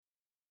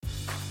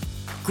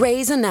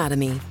Grey's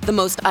Anatomy, the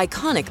most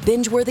iconic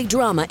binge-worthy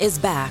drama, is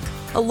back,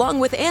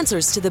 along with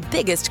answers to the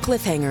biggest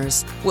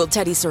cliffhangers. Will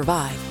Teddy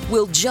survive?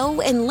 Will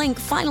Joe and Link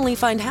finally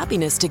find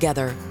happiness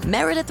together?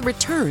 Meredith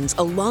returns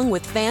along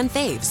with fan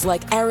faves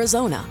like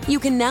Arizona. You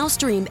can now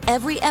stream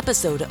every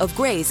episode of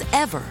Grey's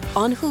ever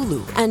on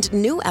Hulu, and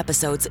new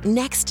episodes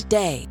next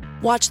day.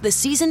 Watch the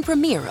season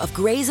premiere of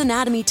Grey's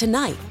Anatomy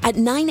tonight at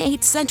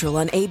 9/8 Central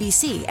on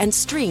ABC and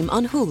stream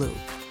on Hulu.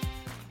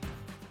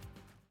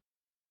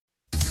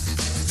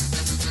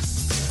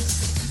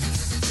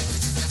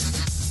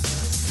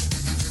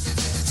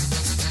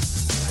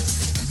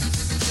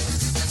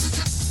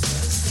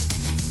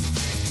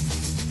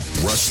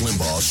 Rush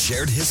Limbaugh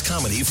shared his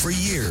comedy for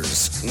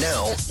years.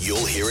 Now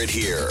you'll hear it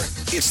here.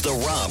 It's the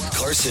Rob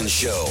Carson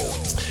Show.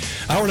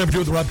 Hour number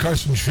 2 of the Rob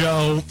Carson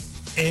Show.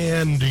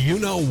 And do you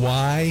know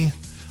why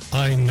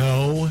I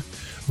know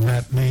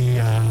that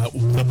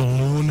the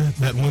balloon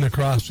that went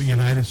across the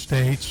United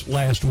States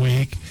last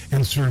week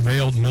and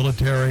surveilled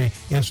military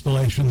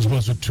installations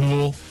was a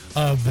tool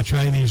of the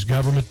Chinese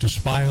government to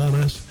spy on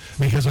us?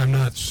 Because I'm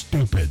not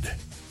stupid.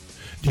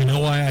 Do you know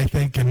why I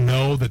think and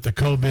know that the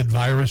COVID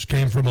virus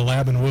came from a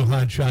lab in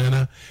Wuhan,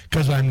 China?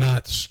 Because I'm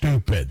not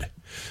stupid.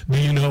 Do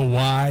you know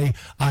why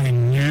I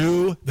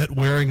knew that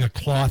wearing a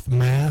cloth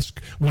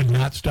mask would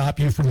not stop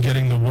you from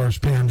getting the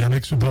worst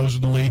pandemic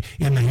supposedly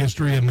in the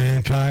history of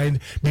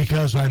mankind?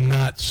 Because I'm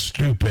not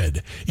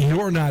stupid.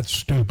 You're not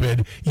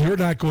stupid. You're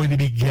not going to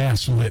be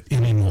gaslit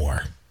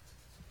anymore.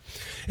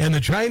 And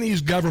the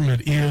Chinese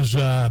government is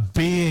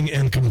being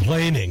and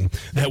complaining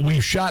that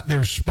we shot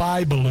their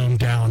spy balloon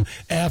down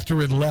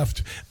after it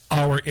left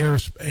our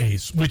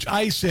airspace, which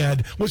I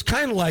said was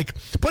kind of like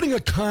putting a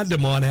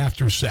condom on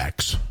after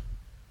sex.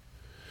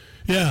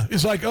 Yeah,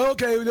 it's like,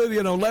 okay,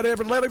 let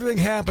everything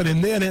happen,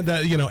 and then,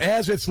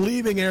 as it's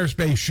leaving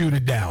airspace, shoot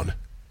it down.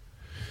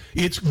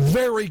 It's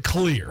very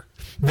clear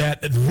that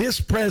this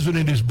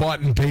president is bought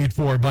and paid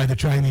for by the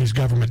Chinese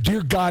government.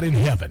 Dear God in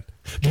heaven.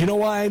 Do you know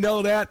why I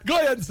know that? Go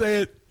ahead and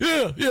say it.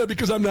 Yeah,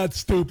 because I'm not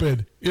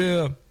stupid.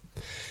 Yeah.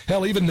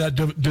 Hell, even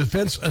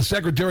Defense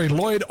Secretary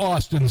Lloyd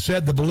Austin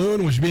said the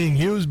balloon was being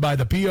used by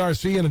the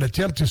PRC in an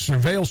attempt to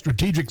surveil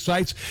strategic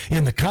sites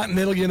in the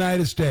continental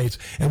United States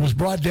and was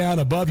brought down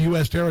above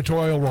U.S.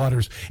 territorial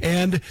waters.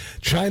 And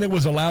China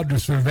was allowed to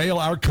surveil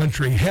our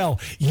country. Hell,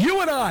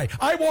 you and I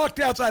walked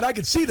outside. I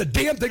could see the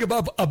damn thing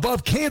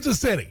above Kansas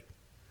City.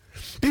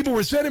 People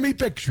were sending me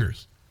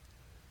pictures.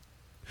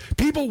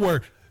 People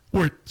were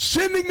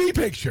sending me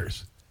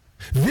pictures.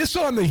 This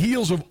on the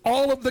heels of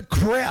all of the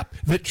crap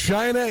that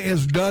China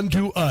has done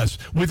to us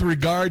with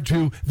regard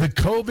to the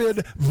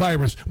COVID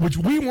virus, which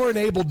we weren't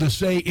able to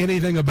say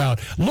anything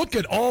about. Look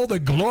at all the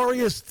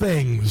glorious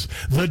things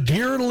the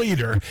dear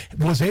leader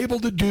was able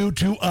to do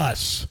to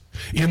us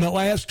in the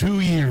last 2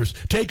 years.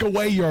 Take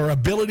away your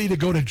ability to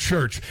go to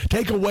church.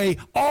 Take away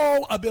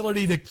all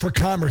ability for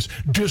commerce.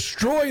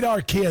 Destroyed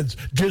our kids.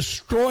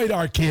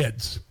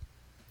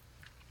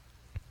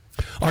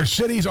 Our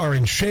cities are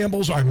in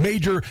shambles. Our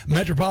major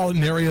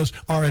metropolitan areas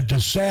are a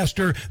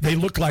disaster. They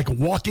look like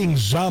walking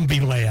zombie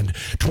land.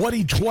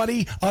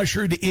 2020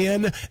 ushered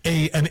in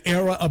an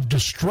era of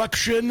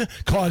destruction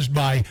caused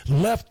by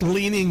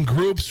left-leaning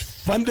groups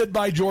funded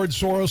by George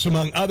Soros,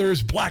 among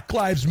others, Black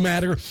Lives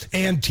Matter,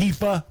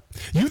 Antifa.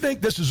 You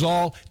think this is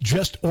all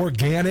just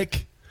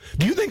organic?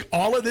 Do you think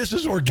all of this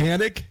is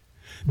organic?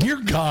 Dear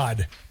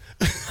God.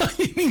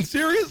 I mean,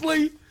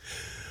 seriously?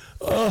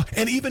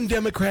 And even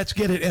Democrats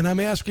get it. And I'm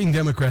asking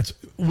Democrats,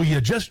 we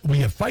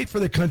fight for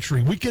the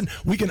country. We can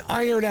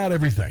iron out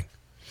everything.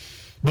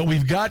 But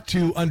we've got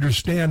to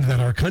understand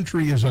that our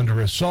country is under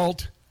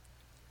assault.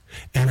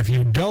 And if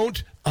you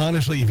don't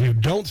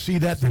see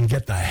that, then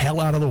get the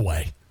hell out of the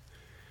way.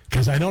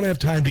 Because I don't have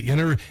time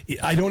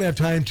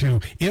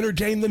to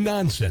entertain the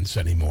nonsense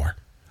anymore.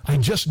 I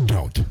just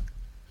don't.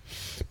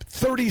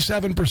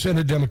 37%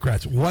 of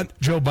Democrats want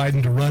Joe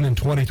Biden to run in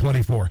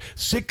 2024.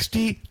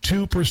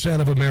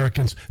 62% of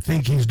Americans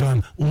think he's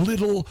done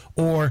little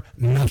or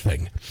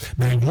nothing.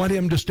 They want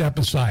him to step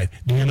aside.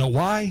 Do you know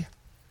why?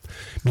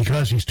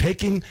 Because he's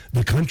taking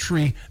the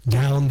country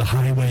down the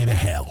highway to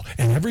hell.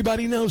 And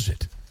everybody knows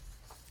it.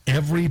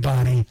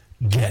 Everybody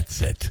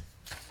gets it.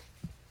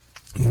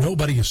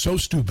 Nobody is so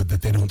stupid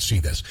that they don't see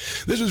this.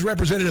 This is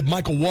Representative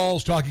Michael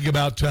Walz talking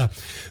about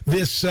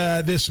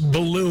this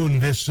balloon,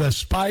 this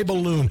spy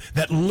balloon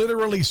that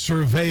literally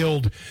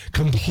surveilled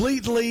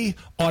completely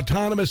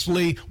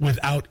autonomously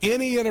without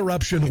any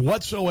interruption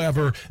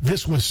whatsoever.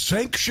 This was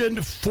sanctioned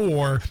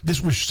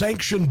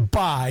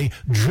by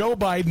Joe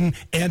Biden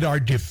and our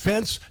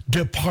Defense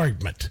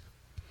Department.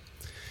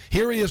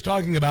 Here he is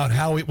talking about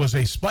how it was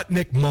a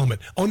Sputnik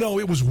moment. Oh no,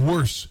 it was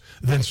worse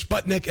than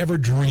Sputnik ever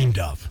dreamed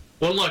of.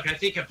 Well, look, I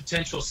think a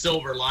potential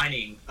silver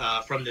lining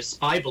from this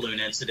spy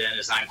balloon incident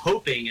is I'm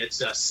hoping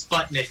it's a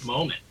Sputnik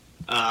moment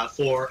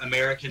for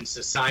American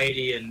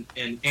society and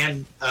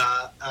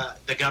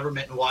the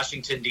government in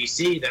Washington,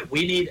 D.C. that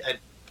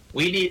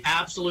we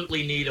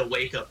absolutely need a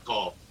wake-up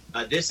call.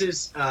 This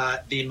is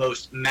the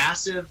most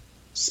massive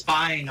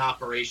spying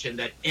operation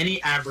that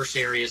any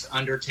adversary has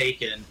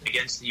undertaken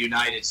against the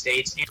United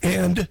States.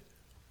 And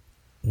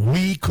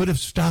we could have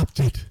stopped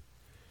it.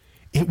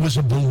 It was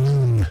a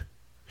balloon.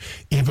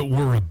 If it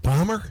were a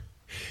bomber,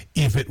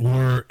 if it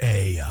were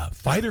a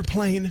fighter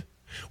plane,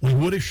 we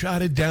would have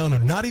shot it down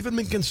and not even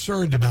been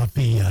concerned about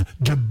the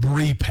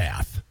debris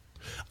path.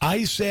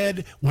 I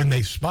said when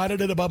they spotted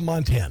it above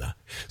Montana,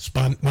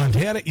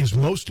 Montana is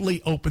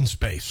mostly open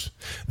space.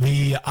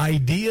 The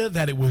idea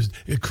that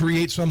it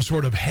create some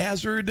sort of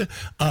hazard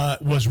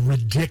was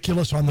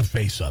ridiculous on the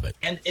face of it.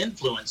 And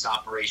influence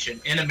operation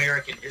in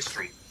American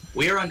history.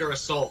 We are under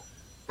assault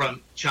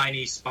from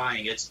Chinese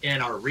spying. It's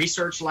in our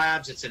research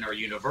labs. It's in our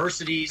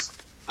universities.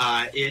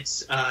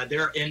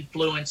 They're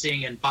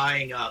influencing and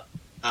buying up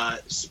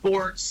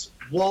sports,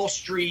 Wall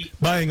Street,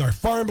 buying our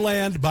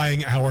farmland,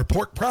 buying our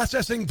pork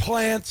processing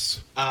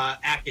plants,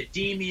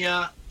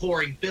 academia,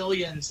 pouring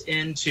billions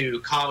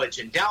into college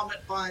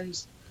endowment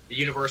funds, the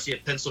University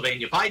of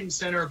Pennsylvania Biden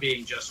Center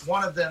being just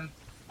one of them.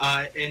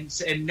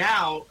 And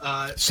now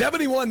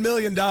 $71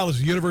 million to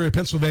the University of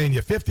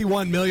Pennsylvania,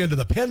 $51 million to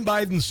the Penn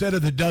Biden Center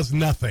that does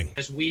nothing.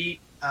 As we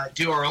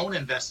do our own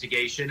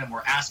investigation and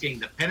we're asking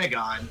the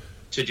Pentagon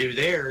to do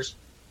theirs,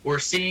 we're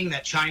seeing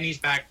that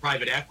Chinese-backed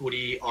private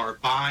equity are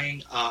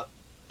buying up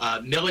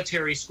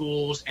military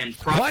schools and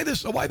why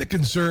the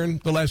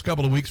concern the last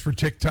couple of weeks for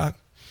TikTok?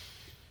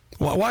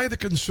 Why the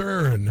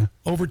concern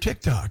over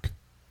TikTok?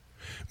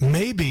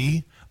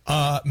 Maybe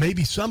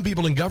some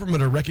people in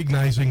government are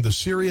recognizing the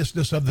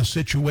seriousness of the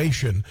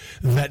situation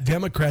that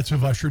Democrats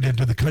have ushered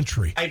into the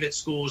country. Private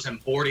schools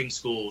and boarding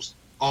schools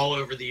all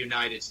over the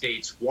United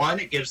States. One,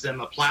 it gives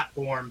them a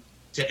platform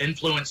to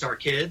influence our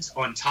kids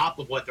on top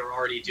of what they're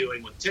already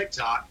doing with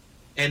TikTok.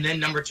 And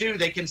then number two,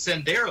 they can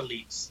send their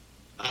elites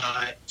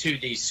to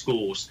these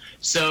schools.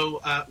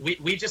 So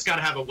we just got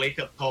to have a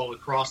wake-up call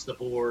across the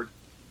board.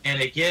 And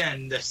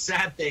again, the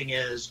sad thing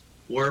is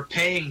we're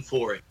paying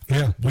for it.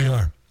 Yeah, we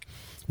are.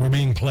 We're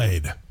being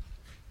played.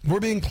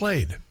 We're being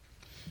played.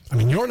 I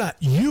mean,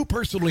 you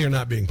personally are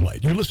not being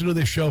played. You listen to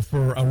this show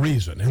for a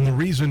reason, and the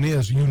reason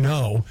is you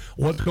know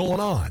what's going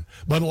on.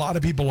 But a lot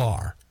of people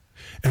are.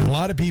 And a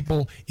lot of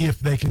people, if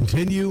they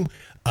continue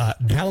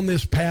down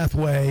this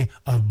pathway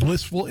of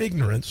blissful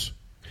ignorance,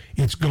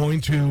 it's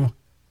going to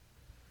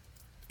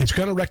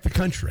wreck the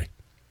country.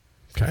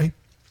 Okay?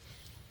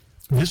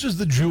 This is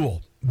the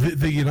jewel.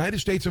 The United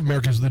States of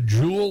America is the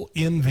jewel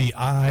in the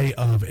eye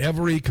of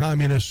every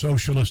communist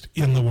socialist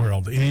in the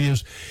world. It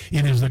is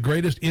the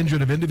greatest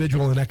engine of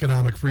individual and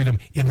economic freedom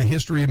in the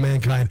history of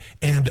mankind,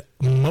 and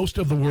most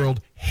of the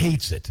world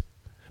hates it.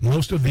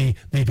 Most of the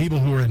people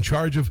who are in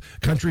charge of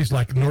countries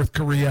like North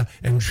Korea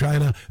and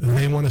China,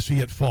 they want to see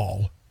it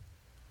fall.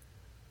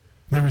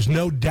 There is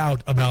no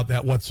doubt about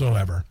that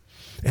whatsoever.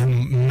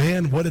 And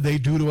man, what did they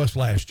do to us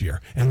last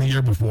year and the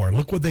year before?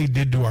 Look what they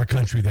did to our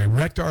country. They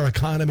wrecked our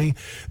economy.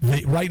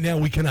 Right now,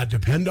 we cannot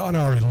depend on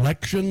our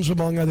elections,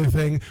 among other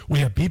things. We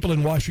have people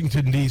in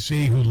Washington,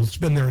 D.C. who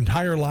spend their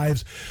entire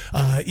lives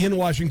in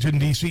Washington,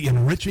 D.C.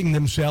 enriching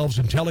themselves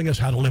and telling us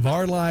how to live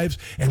our lives.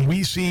 And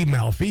we see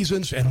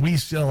malfeasance and we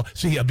still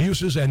see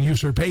abuses and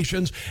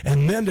usurpations.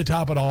 And then to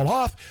top it all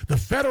off, the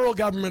federal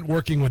government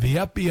working with the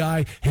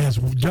FBI has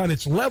done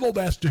its level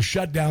best to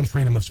shut down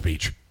freedom of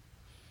speech.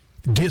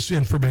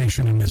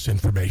 Disinformation and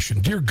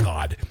misinformation. Dear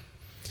God.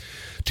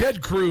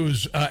 Ted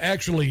Cruz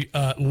actually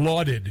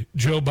lauded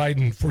Joe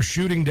Biden for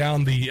shooting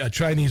down the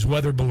Chinese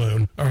weather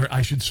balloon, or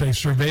I should say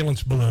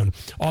surveillance balloon,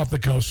 off the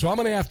coast. So I'm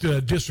going to have to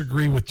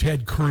disagree with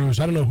Ted Cruz.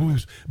 I don't know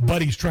whose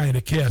butt he's trying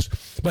to kiss.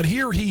 But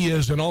here he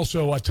is, and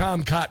also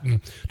Tom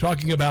Cotton,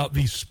 talking about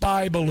the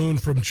spy balloon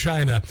from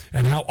China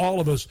and how all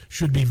of us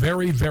should be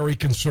very, very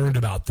concerned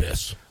about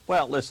this.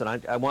 Well, listen,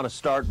 I want to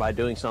start by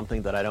doing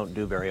something that I don't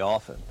do very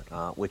often,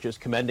 which is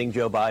commending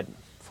Joe Biden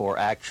for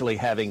actually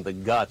having the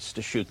guts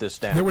to shoot this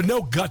down. There were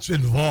no guts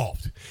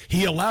involved.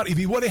 If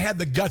he would have had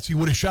the guts, he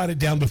would have shot it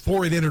down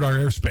before it entered our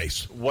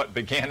airspace. What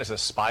began as a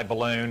spy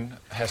balloon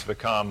has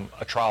become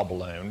a trial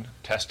balloon,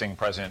 testing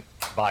President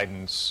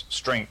Biden's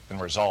strength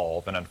and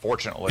resolve, and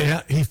unfortunately,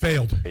 yeah, he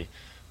failed.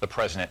 The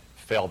president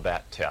failed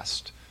that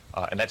test,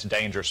 and that's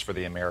dangerous for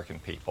the American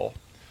people.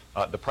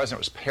 The president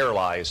was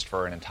paralyzed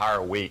for an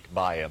entire week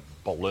by a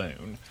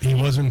balloon. He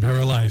wasn't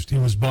paralyzed. He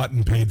was bought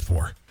and paid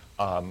for.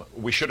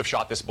 We should have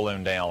shot this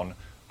balloon down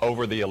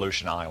over the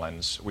Aleutian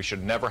Islands. We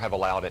should never have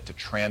allowed it to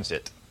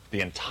transit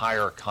the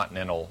entire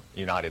continental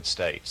United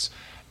States.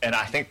 And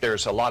I think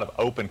there's a lot of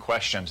open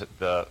questions that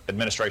the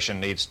administration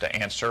needs to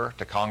answer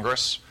to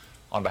Congress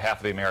on behalf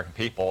of the American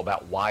people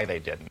about why they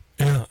didn't.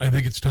 Yeah, I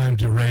think it's time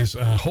to raise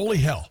holy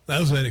hell. That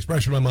was an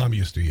expression my mom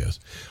used to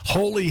use.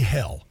 Holy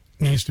hell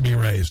needs to be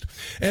raised.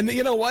 And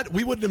you know what?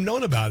 We wouldn't have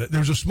known about it.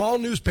 There's a small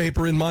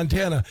newspaper in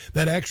Montana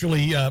that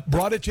actually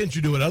brought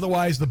attention to it.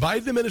 Otherwise, the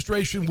Biden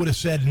administration would have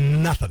said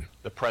nothing.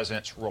 The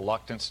president's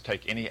reluctance to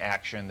take any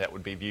action that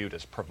would be viewed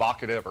as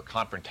provocative or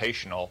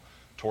confrontational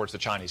towards the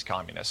Chinese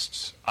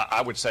communists. I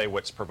would say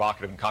what's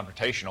provocative and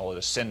confrontational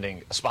is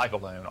sending a spy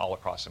balloon all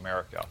across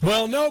America.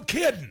 Well, no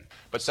kidding.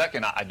 But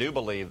second, I do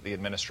believe the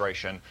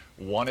administration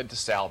wanted to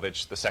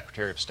salvage the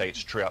Secretary of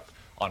State's trip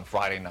on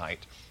Friday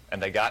night, and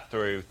they got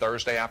through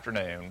Thursday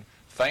afternoon.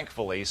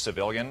 Thankfully,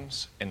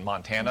 civilians in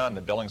Montana and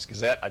the Billings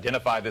Gazette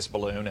identified this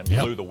balloon and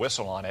blew the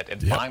whistle on it,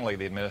 and finally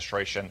the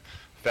administration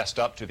fessed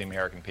up to the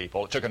American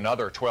people. It took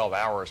another 12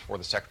 hours before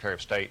the Secretary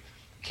of State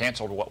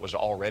canceled what was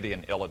already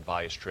an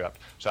ill-advised trip.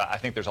 So I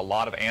think there's a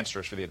lot of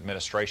answers for the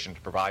administration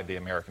to provide the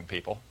American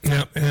people.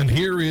 Yeah, and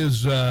here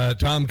is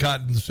Tom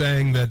Cotton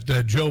saying that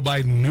Joe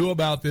Biden knew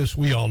about this.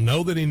 We all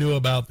know that he knew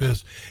about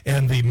this,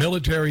 and the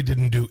military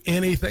didn't do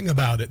anything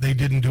about it. They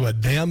didn't do a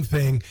damn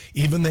thing,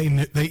 even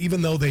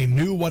though they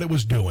knew what it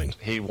was doing.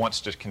 He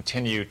wants to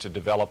continue to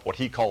develop what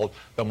he called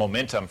the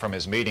momentum from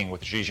his meeting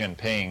with Xi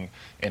Jinping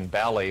in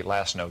Bali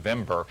last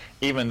November,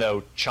 even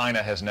though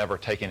China has never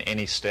taken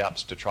any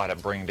steps to try to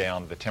bring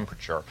down the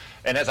temperature.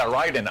 And as I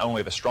write in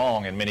Only the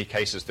Strong, in many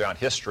cases throughout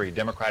history,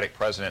 Democratic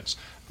presidents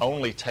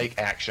only take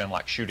action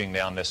like shooting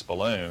down this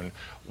balloon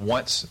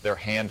once their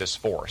hand is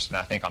forced. And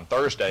I think on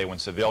Thursday, when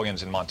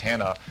civilians in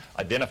Montana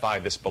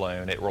identified this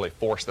balloon, it really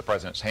forced the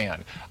president's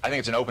hand. I think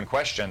it's an open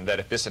question that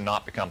if this had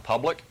not become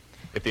public,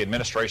 if the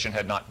administration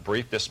had not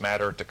briefed this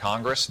matter to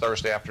Congress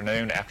Thursday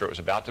afternoon after it was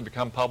about to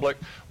become public,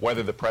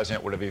 whether the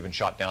president would have even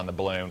shot down the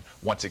balloon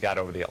once it got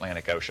over the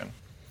Atlantic Ocean.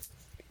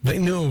 They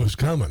knew it was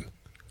coming.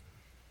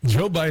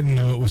 Joe Biden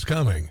knew it was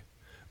coming.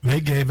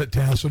 They gave it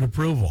tacit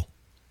approval.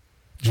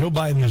 Joe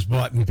Biden is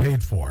bought and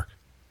paid for.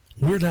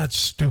 We're not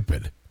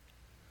stupid.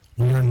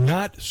 We are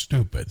not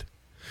stupid.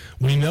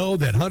 We know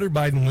that Hunter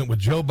Biden went with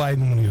Joe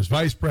Biden when he was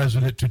vice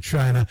president to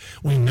China.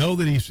 We know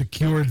that he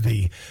secured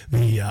the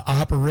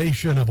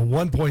operation of a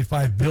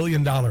 $1.5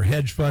 billion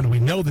hedge fund. We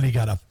know that he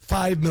got a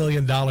 $5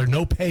 million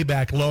no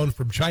payback loan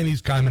from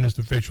Chinese communist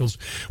officials.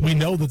 We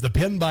know that the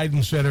Penn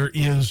Biden Center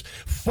is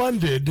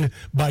funded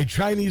by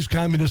Chinese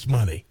communist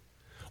money.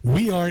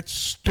 We aren't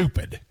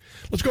stupid.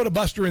 Let's go to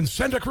Buster in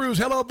Santa Cruz.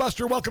 Hello,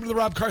 Buster. Welcome to the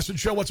Rob Carson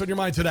Show. What's on your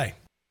mind today?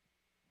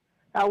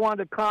 I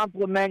wanted to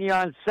compliment you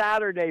on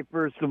Saturday,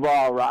 first of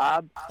all,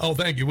 Rob. Oh,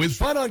 thank you. It was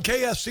fun on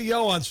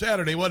KSCO on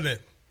Saturday, wasn't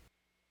it?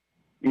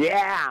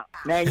 Yeah.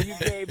 Man, you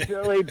gave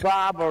Billy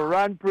Bob a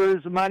run for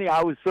his money.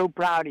 I was so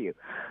proud of you.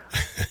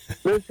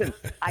 Listen,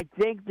 I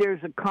think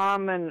there's a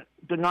common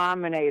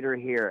denominator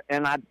here,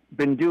 and I've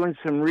been doing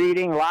some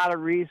reading, a lot of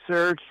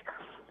research.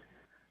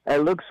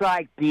 It looks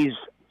like these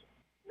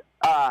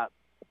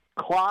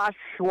Klaus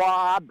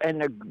Schwab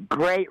and the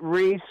Great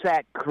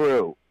Reset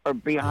crew are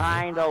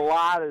behind a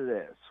lot of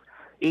this,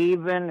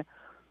 even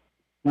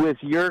with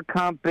your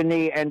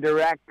company and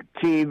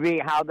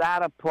DirecTV. How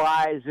that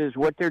applies is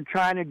what they're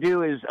trying to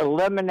do is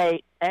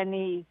eliminate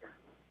any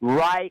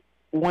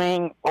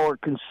right-wing or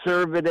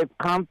conservative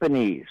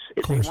companies.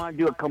 If they want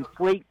to do a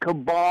complete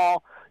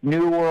cabal,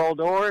 New World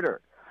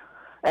Order.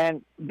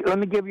 And let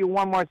me give you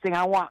one more thing.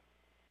 I want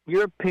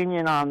your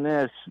opinion on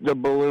this, the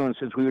balloon,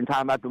 since we've been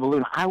talking about the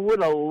balloon. I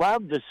would have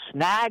loved to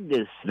snag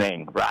this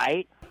thing,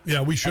 right?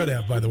 Yeah, we should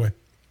have, by the way.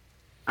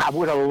 I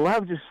would have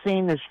loved to have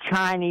seen this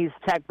Chinese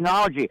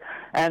technology.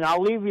 And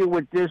I'll leave you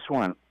with this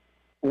one.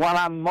 What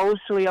I'm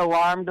mostly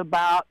alarmed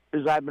about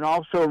is I've been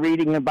also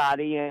reading about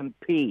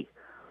EMP.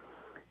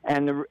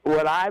 And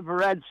what I've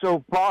read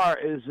so far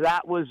is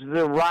that was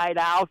the right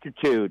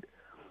altitude,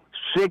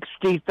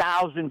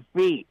 60,000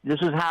 feet.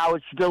 This is how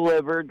it's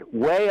delivered,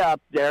 way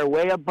up there,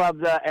 way above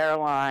the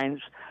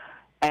airlines.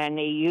 And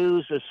they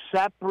use a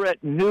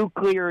separate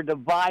nuclear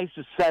device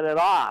to set it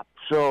off.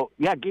 So,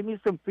 yeah, give me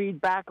some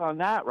feedback on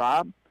that,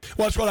 Rob.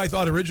 Well, that's what I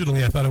thought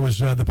originally. I thought it was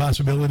the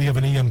possibility of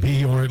an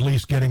EMP, or at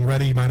least getting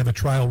ready, might have a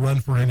trial run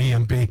for an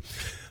EMP.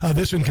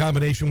 This in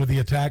combination with the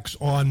attacks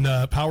on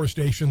power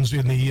stations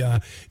in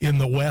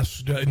the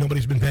West.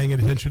 Nobody's been paying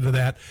attention to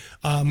that.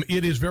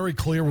 It is very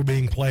clear we're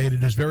being played.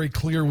 It is very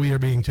clear we are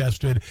being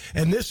tested.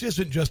 And this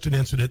isn't just an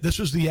incident.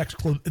 This is the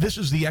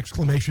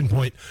exclamation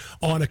point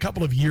on a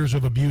couple of years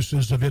of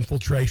abuses of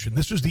infiltration.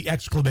 This is the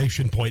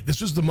exclamation point.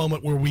 This is the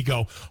moment where we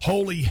go,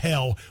 holy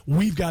hell,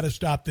 we've got to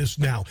stop this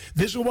now.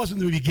 This wasn't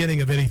the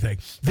beginning of anything.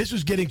 This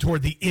is getting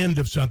toward the end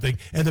of something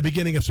and the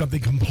beginning of something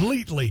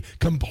completely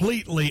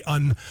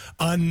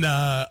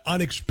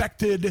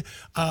unexpected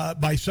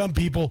by some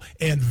people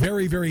and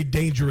very, very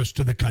dangerous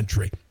to the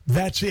country.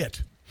 That's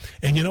it.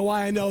 And you know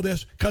why I know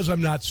this? Because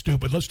I'm not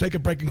stupid. Let's take a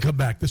break and come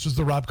back. This is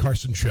the Rob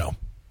Carson Show.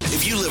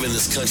 If you live in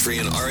this country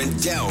and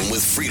aren't down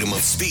with freedom of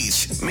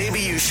speech, maybe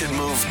you should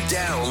move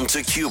down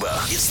to Cuba.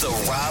 It's the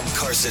Rob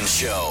Carson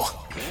Show.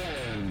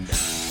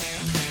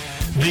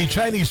 The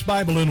Chinese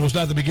spy balloon was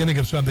not the beginning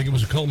of something. It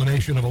was a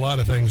culmination of a lot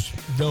of things.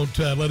 Don't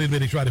let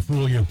anybody try to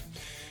fool you.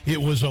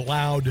 It was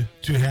allowed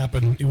to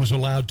happen. It was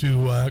allowed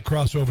to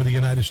cross over the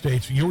United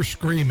States. You're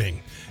screaming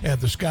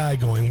at the sky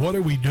going, what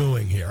are we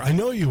doing here? I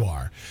know you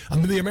are. I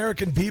mean, the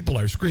American people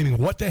are screaming,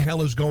 what the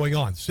hell is going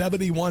on?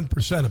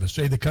 71% of us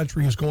say the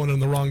country is going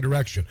in the wrong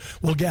direction.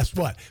 Well, guess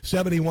what?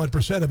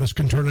 71% of us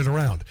can turn it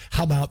around.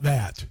 How about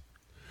that?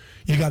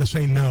 You got to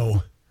say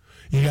no.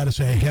 You got to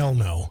say hell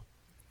no.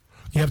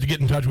 You have to get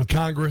in touch with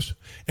Congress,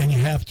 and you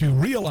have to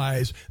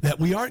realize that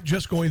we aren't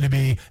just going to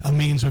be a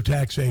means of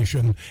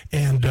taxation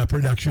and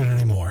production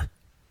anymore.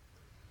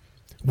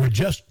 We're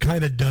just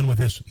kind of done with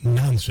this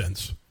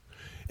nonsense.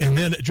 And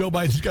then Joe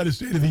Biden's got his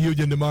State of the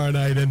Union tomorrow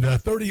night, and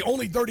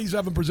only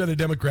 37% of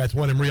Democrats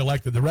want him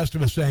reelected. The rest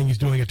of us saying he's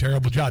doing a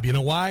terrible job. You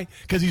know why?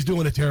 Because he's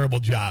doing a terrible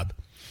job.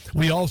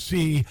 We all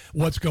see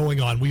what's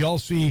going on. We all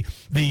see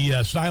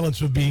the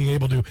silence of being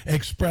able to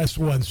express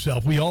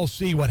oneself. We all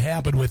see what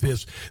happened with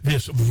this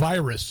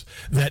virus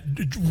that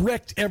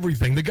wrecked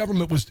everything. The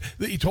government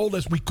he told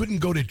us we couldn't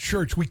go to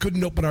church. We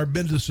couldn't open our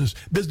businesses.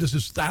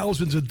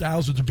 Thousands and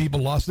thousands of people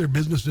lost their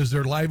businesses,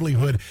 their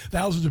livelihood.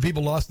 Thousands of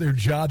people lost their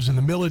jobs in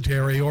the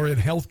military or in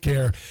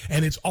healthcare,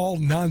 and it's all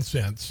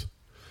nonsense.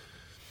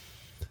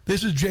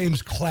 This is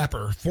James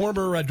Clapper,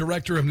 former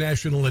director of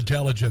national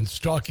intelligence,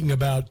 talking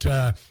about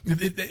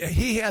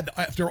he had,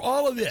 after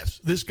all of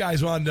this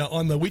guy's on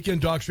the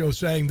weekend talk show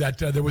saying that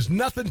there was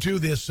nothing to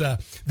this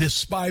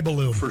spy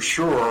balloon. For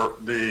sure,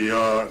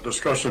 the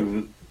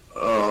discussion,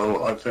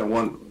 I think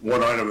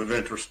one item of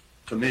interest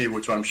to me,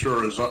 which I'm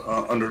sure is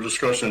under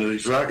discussion,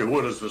 is exactly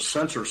what is the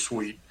sensor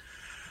suite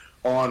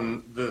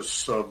on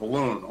this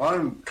balloon.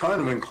 I'm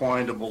kind of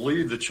inclined to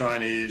believe the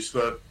Chinese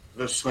that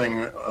this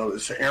thing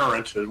is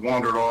errant. It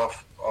wandered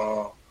off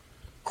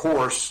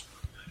course.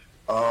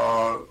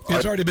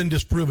 It's already been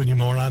disproven, you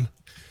moron.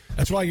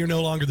 That's why you're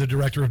no longer the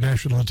director of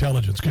national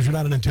intelligence, because you're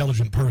not an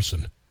intelligent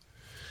person.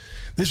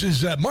 This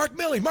is Mark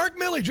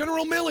Milley,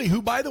 General Milley,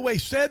 who, by the way,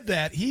 said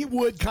that he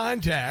would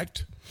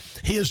contact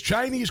his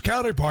Chinese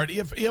counterpart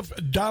if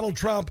Donald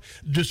Trump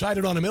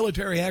decided on a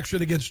military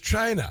action against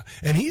China.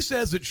 And he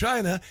says that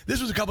China,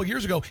 this was a couple of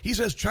years ago, he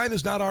says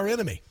China's not our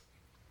enemy.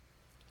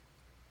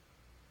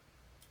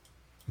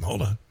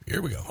 Hold on.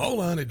 Here we go. Hold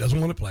on. It doesn't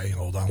want to play.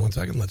 Hold on one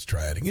second. Let's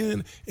try it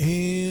again.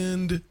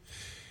 And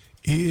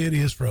it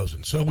is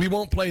frozen. So we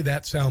won't play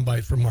that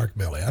soundbite from Mark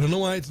Milley. I don't know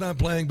why it's not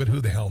playing, but who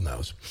the hell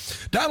knows.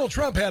 Donald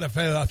Trump had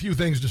a few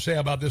things to say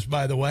about this,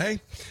 by the way.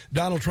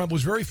 Donald Trump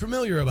was very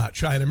familiar about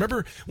China.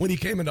 Remember when he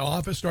came into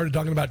office, started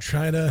talking about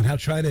China and how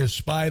China has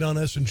spied on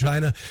us and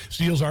China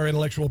steals our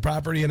intellectual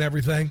property and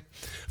everything?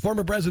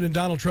 Former President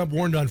Donald Trump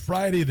warned on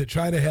Friday that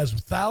China has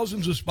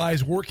thousands of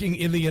spies working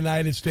in the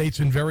United States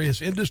in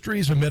various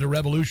industries amid a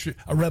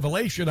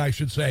revelation, I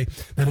should say,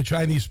 that a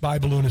Chinese spy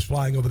balloon is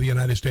flying over the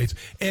United States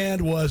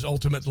and was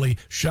ultimately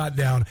shot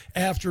down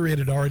after it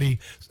had already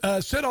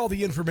sent all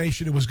the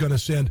information it was going to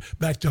send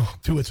back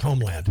to its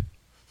homeland.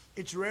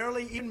 It's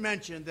rarely even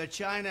mentioned that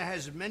China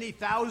has many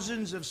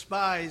thousands of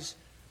spies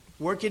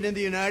working in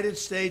the United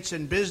States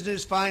in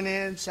business,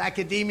 finance,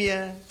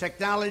 academia,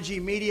 technology,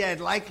 media,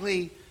 and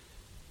likely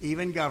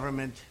even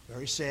government,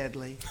 very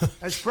sadly.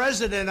 As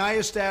president, I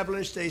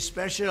established a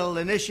special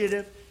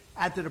initiative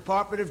at the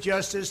Department of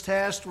Justice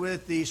tasked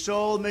with the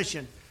sole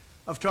mission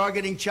of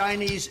targeting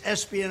Chinese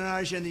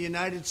espionage in the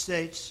United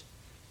States.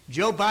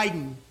 Joe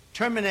Biden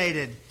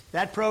terminated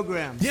that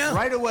program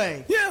right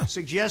away,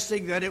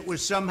 suggesting that it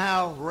was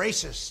somehow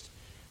racist.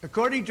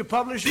 According to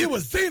published it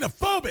was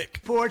xenophobic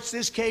reports,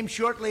 this came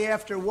shortly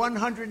after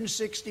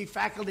 160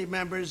 faculty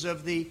members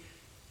of the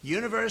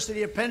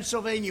University of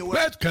Pennsylvania.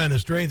 That's kind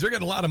of strange. They're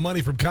getting a lot of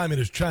money from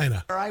communist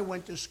China. Where I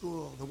went to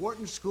school, the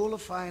Wharton School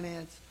of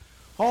Finance,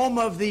 home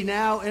of the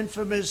now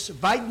infamous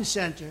Biden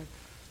Center,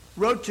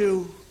 wrote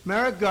to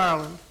Merrick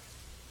Garland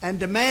and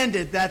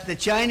demanded that the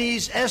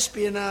Chinese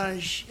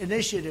espionage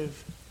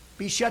initiative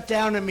be shut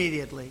down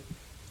immediately.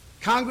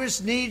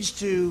 Congress needs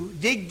to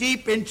dig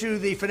deep into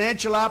the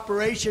financial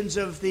operations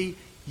of the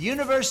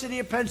University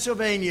of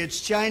Pennsylvania, its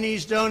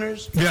Chinese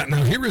donors. Yeah,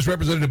 now here is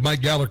Representative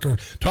Mike Gallagher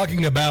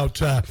talking about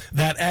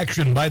that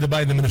action by the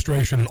Biden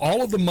administration and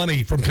all of the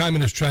money from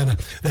communist China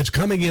that's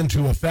coming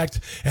into effect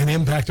and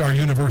impact our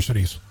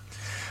universities.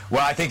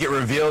 Well, I think it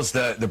reveals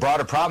the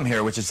broader problem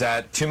here, which is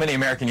that too many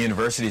American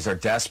universities are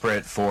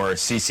desperate for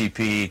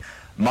CCP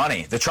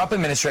money. The Trump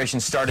administration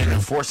started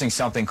enforcing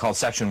something called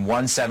Section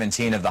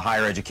 117 of the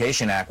Higher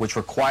Education Act, which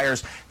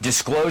requires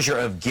disclosure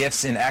of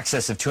gifts in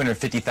excess of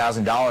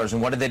 $250,000.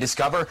 And what did they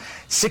discover?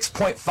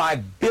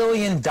 $6.5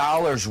 billion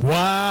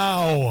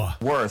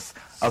worth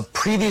of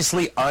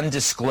previously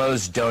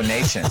undisclosed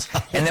donations.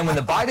 And then when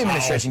the Biden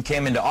administration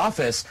came into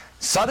office,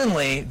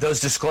 suddenly those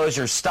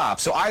disclosures stopped.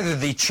 So either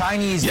the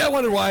Chinese... Yeah, I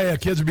wonder why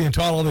kids are being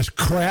taught all this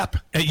crap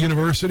at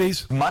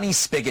universities. Money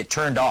spigot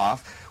turned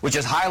off, which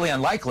is highly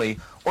unlikely,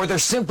 or they're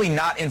simply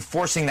not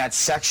enforcing that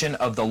section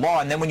of the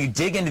law. And then when you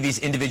dig into these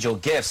individual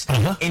gifts,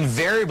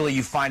 invariably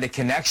you find a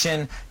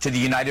connection to the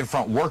United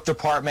Front Work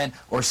Department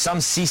or some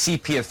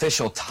CCP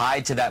official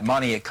tied to that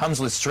money. It comes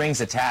with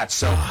strings attached.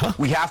 So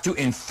we have to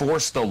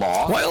enforce the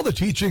law. Why all the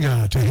teaching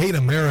to hate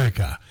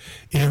America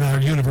in our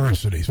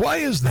universities? Why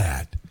is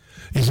that?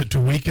 Is it to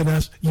weaken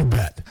us? You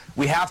bet.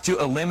 We have to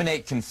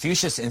eliminate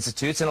Confucius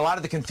Institutes, and a lot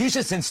of the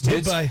Confucius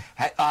Institutes,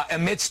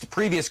 amidst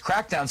previous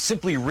crackdowns,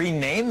 simply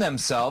rename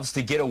themselves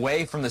to get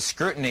away from the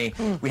scrutiny.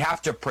 We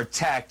have to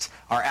protect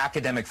our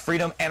academic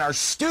freedom and our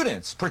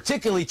students,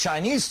 particularly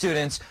Chinese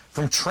students,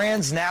 from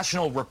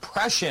transnational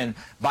repression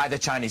by the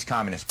Chinese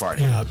Communist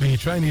Party. Yeah, the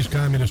Chinese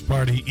Communist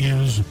Party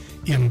is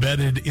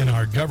embedded in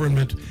our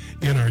government,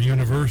 in our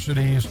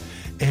universities,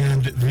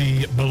 and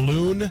the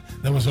balloon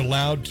that was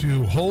allowed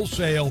to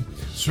wholesale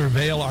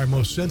surveil our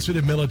most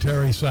sensitive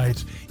military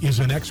sites is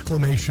an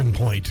exclamation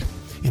point.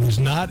 It is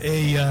not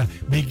a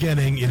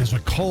beginning, it is a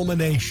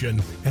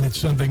culmination, and it's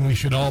something we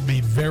should all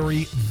be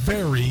very,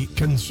 very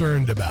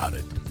concerned about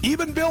it.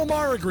 Even Bill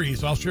Maher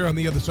agrees. I'll share on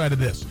the other side of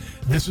this.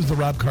 This is the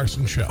Rob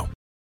Carson Show.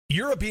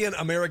 European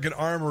American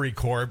Armory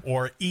Corp,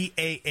 or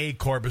EAA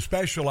Corp, is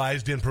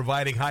specialized in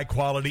providing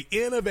high-quality,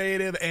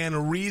 innovative,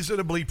 and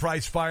reasonably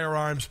priced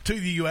firearms to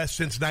the U.S.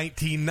 since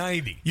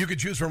 1990. You can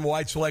choose from a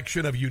wide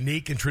selection of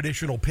unique and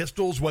traditional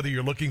pistols, whether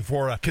you're looking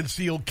for a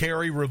concealed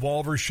carry,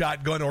 revolver,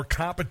 shotgun, or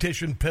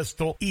competition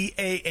pistol.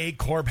 EAA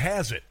Corp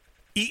has it.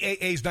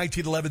 EAA's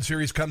 1911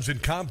 series comes in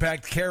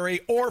compact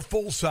carry or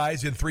full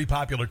size in 3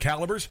 popular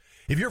calibers.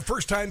 If you're a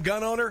first-time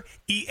gun owner,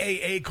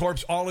 EAA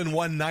Corp's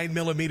all-in-one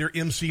 9mm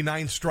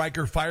MC9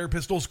 Striker fire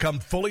pistols come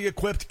fully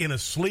equipped in a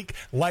sleek,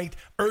 light,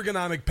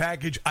 ergonomic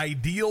package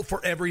ideal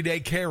for everyday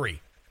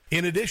carry.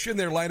 In addition,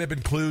 their lineup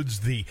includes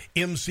the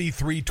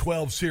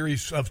MC312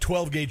 series of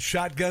 12-gauge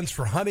shotguns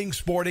for hunting,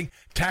 sporting,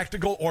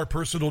 tactical, or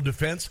personal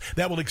defense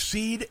that will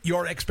exceed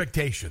your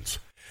expectations.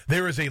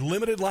 There is a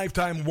limited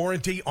lifetime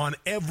warranty on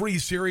every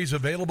series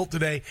available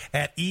today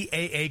at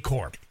EAA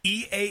Corp.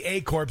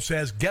 EAA Corp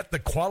says get the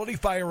quality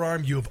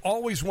firearm you have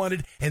always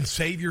wanted and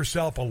save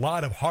yourself a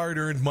lot of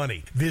hard-earned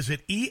money.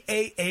 Visit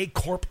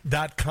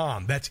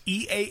EAAcorp.com. That's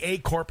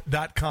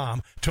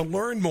EAAcorp.com to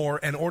learn more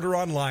and order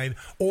online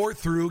or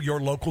through your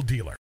local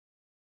dealer.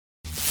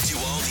 To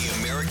all the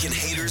American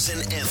haters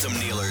and anthem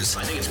kneelers,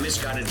 I think it's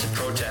misguided to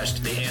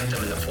protest the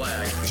anthem and the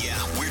flag.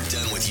 yeah, we're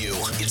done with you.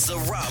 It's the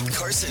Rob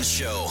Carson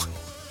Show.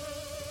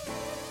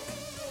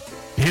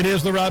 It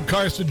is the Rob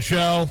Carson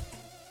Show.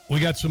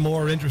 We got some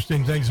more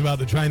interesting things about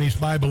the Chinese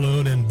spy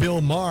balloon and Bill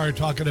Maher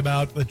talking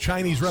about the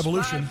Chinese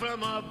Revolution. Spy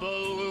from a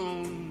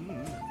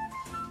balloon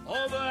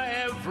over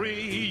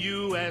every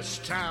U.S.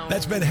 town.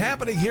 That's been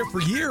happening here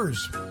for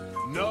years.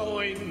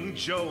 Knowing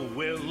Joe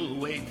will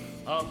wait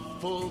a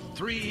full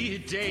 3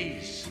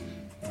 days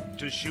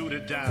to shoot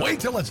it down. Wait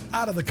till it's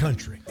out of the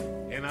country.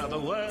 In other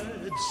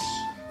words,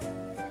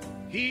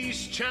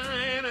 he's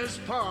China's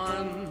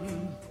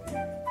pawn.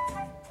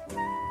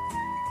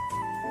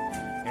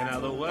 In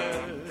other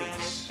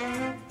words,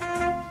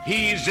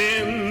 he's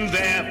in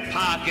their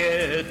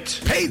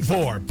pocket. Paid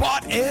for,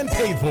 bought and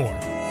paid for.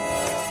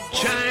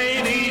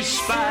 Chinese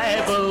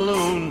spy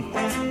balloon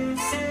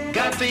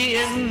got the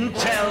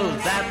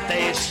intel that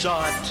they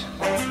sought.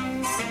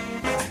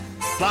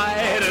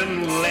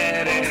 Biden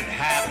let it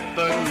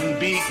happen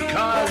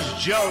because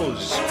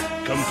Joe's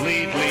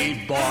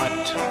completely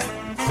bought.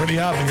 Pretty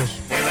obvious.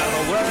 In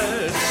other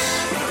words,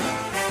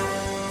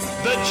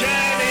 the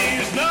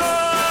Chinese know.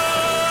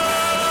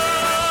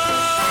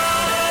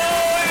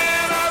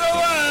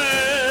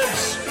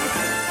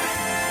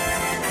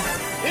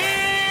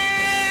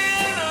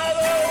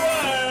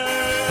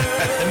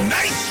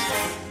 Nice!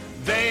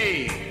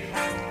 They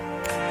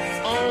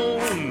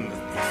own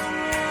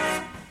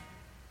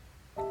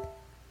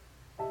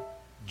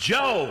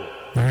Joe.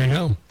 There you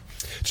go.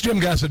 It's Jim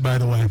Gossett, by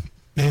the way.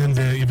 And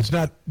if it's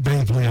not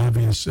painfully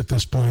obvious at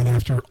this point,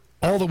 after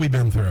all that we've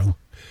been through,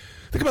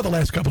 think about the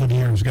last couple of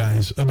years,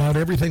 guys, about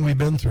everything we've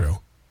been through.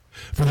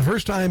 For the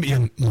first time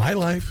in my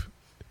life,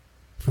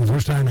 for the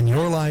first time in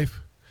your life,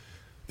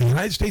 the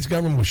United States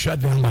government was shut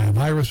down by a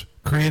virus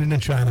created in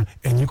China,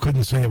 and you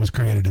couldn't say it was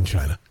created in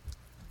China.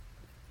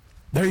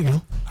 There you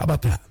go. How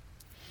about that?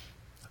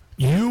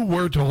 You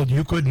were told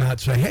you could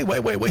not say, hey,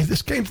 wait,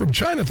 this came from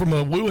China, from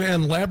a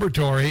Wuhan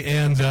laboratory,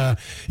 and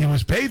it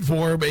was paid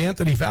for, but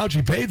Anthony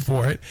Fauci paid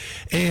for it,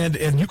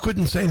 and you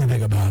couldn't say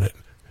anything about it.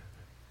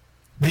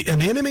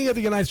 An enemy of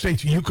the United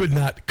States, you could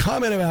not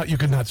comment about, you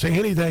could not say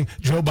anything.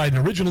 Joe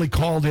Biden originally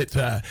called it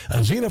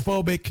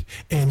xenophobic,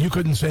 and you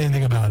couldn't say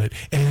anything about it.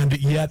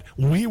 And yet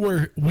we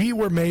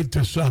were made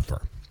to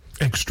suffer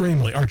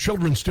extremely. Our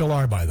children still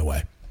are, by the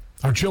way.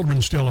 Our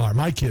children still are.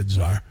 My kids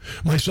are.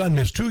 My son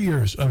missed 2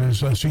 years of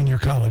his senior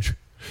college.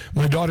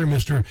 My daughter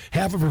missed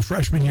half of her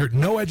freshman year,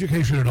 no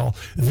education at all.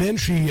 Then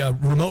she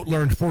remote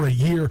learned for a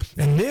year,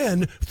 and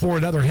then for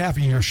another half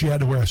a year, she had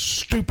to wear a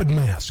stupid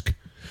mask.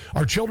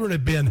 Our children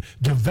have been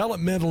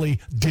developmentally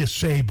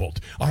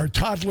disabled. Our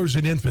toddlers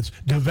and infants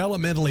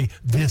developmentally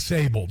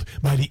disabled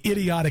by the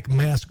idiotic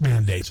mask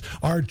mandates.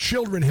 Our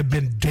children have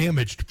been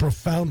damaged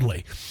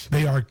profoundly.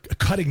 They are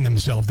cutting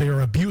themselves. They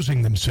are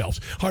abusing themselves.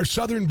 Our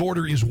southern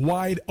border is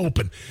wide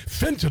open.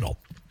 Fentanyl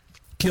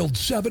killed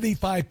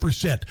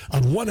 75%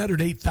 of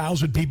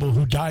 108,000 people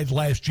who died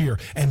last year,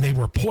 and they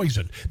were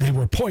poisoned. They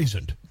were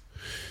poisoned.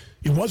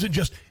 It wasn't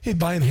just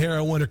buying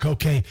heroin or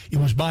cocaine. It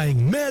was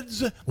buying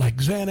meds like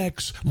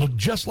Xanax, look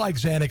just like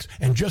Xanax,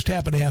 and just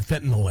happen to have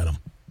fentanyl in them.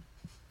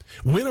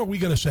 When are we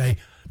going to say,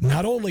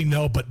 not only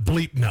no, but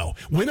bleep no?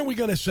 When are we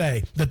going to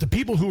say that the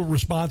people who are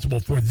responsible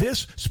for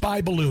this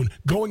spy balloon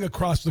going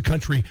across the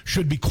country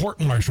should be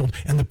court-martialed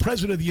and the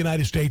President of the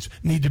United States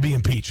need to be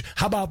impeached?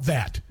 How about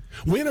that?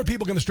 When are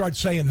people going to start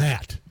saying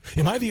that?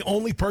 Am I the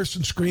only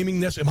person screaming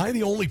this? Am I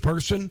the only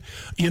person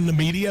in the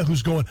media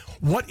who's going,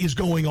 what is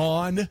going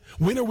on?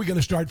 When are we going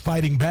to start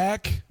fighting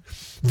back?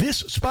 This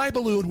spy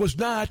balloon was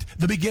not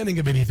the beginning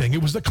of anything.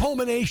 It was the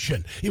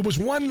culmination. It was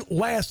one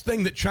last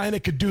thing that China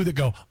could do that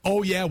go,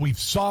 oh, yeah, we've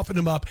softened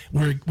him up.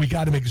 We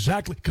got him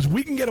exactly. Because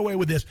we can get away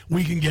with this.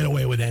 We can get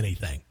away with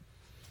anything.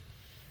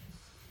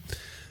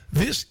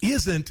 This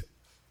isn't,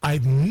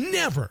 I've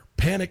never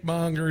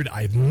panic-mongered.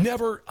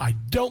 I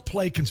don't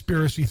play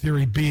conspiracy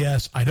theory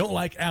BS. I don't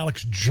like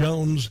Alex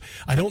Jones.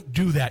 I don't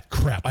do that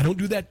crap. I don't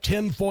do that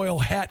tinfoil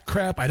hat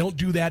crap. I don't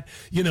do that,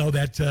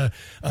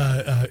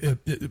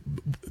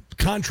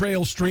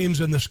 contrail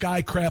streams in the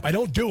sky crap. I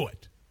don't do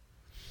it.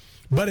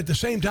 But at the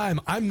same time,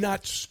 I'm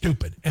not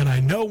stupid, and I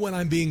know when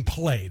I'm being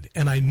played.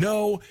 And I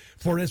know,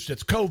 for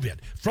instance, COVID.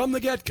 From the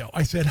get-go,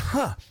 I said,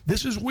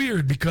 this is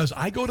weird because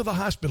I go to the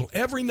hospital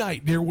every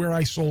night near where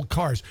I sold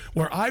cars.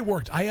 Where I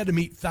worked, I had to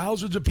meet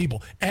thousands of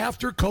people.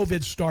 After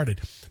COVID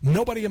started,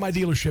 nobody in my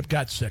dealership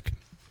got sick.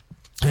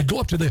 I'd go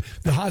up to the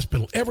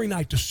hospital every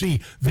night to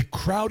see the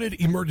crowded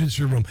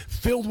emergency room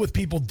filled with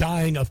people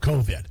dying of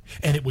COVID,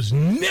 and it was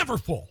never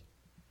full.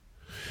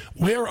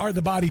 Where are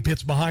the body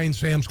pits behind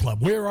Sam's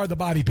Club? Where are the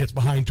body pits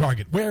behind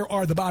Target? Where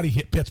are the body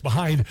pits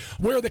behind?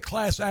 Where are the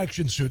class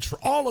action suits for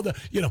all of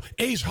the,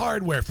 Ace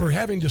Hardware for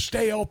having to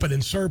stay open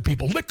and serve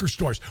people? Liquor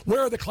stores.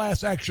 Where are the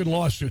class action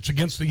lawsuits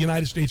against the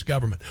United States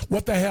government?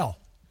 What the hell?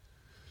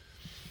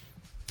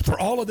 For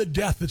all of the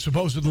death that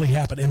supposedly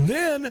happened. And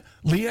then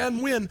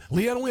Leanne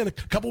Wynn, a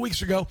couple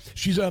weeks ago,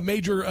 she's a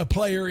major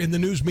player in the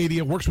news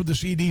media, works with the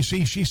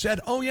CDC. She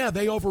said, oh, yeah,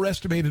 they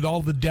overestimated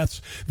all the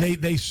deaths.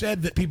 They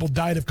said that people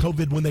died of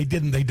COVID when they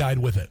didn't. They died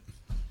with it.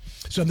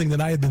 Something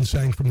that I had been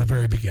saying from the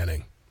very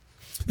beginning.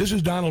 This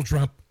is Donald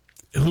Trump,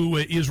 who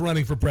is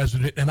running for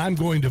president, and I'm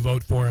going to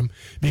vote for him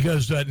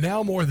because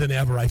now more than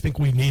ever, I think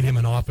we need him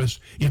in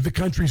office if the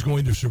country's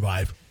going to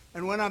survive.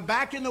 And when I'm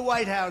back in the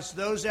White House,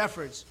 those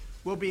efforts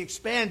will be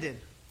expanded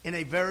in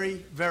a very,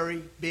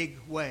 very big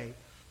way.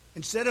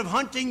 Instead of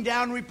hunting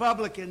down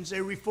Republicans,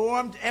 a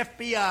reformed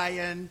FBI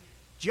and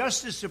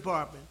Justice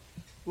Department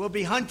will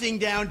be hunting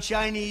down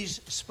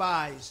Chinese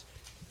spies.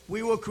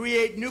 We will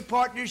create new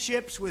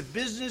partnerships with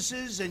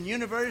businesses and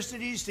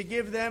universities to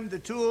give them the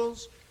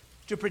tools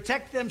to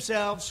protect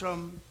themselves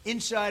from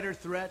insider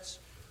threats.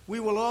 We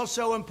will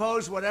also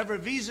impose whatever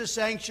visa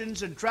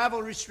sanctions and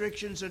travel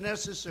restrictions are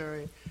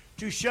necessary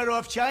to shut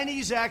off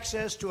Chinese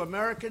access to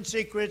American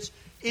secrets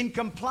in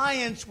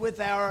compliance with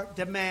our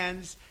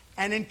demands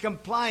and in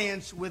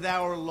compliance with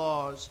our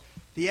laws.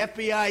 The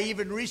FBI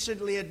even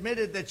recently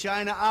admitted that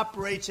China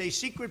operates a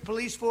secret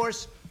police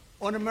force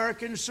on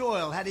American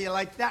soil. How do you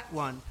like that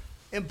one?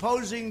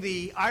 Imposing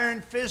the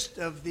iron fist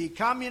of the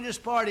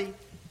Communist Party,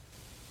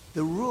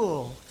 the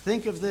rule,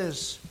 think of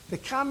this, the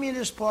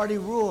Communist Party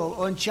rule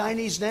on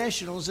Chinese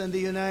nationals in the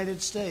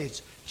United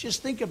States.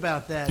 Just think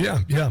about that.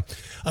 Yeah.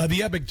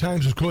 The Epoch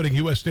Times is quoting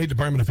U.S. State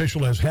Department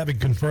official as having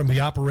confirmed the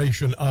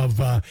operation of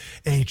a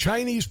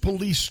Chinese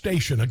police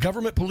station, a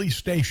government police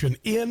station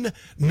in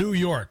New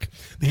York.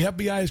 The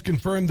FBI has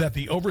confirmed that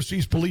the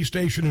overseas police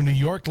station in New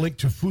York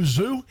linked to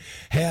Fuzhou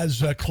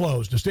has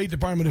closed. A State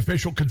Department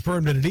official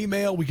confirmed in an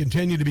email, we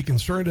continue to be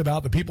concerned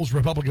about the People's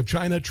Republic of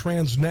China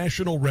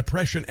transnational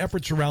repression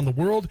efforts around the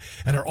world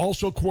and are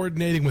also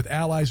coordinating with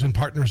allies and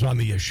partners on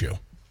the issue.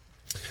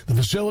 The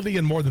facility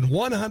and more than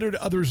 100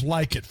 others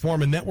like it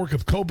form a network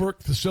of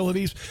covert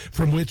facilities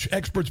from which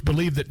experts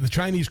believe that the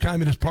Chinese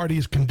Communist Party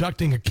is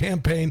conducting a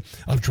campaign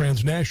of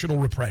transnational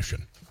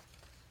repression.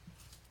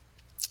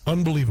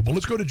 Unbelievable.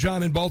 Let's go to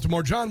John in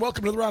Baltimore. John,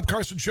 welcome to the Rob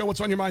Carson Show. What's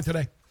on your mind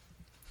today?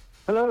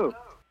 Hello?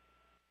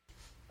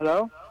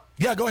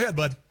 Yeah, go ahead,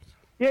 bud.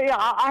 Yeah,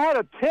 I had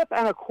a tip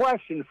and a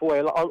question for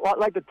you.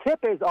 Like the tip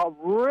is a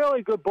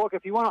really good book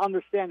if you want to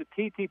understand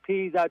the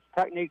TTPs, that's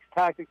techniques,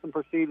 tactics, and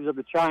procedures of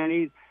the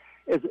Chinese.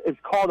 It's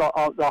called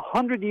the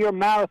 100-Year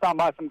Marathon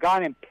by some guy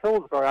named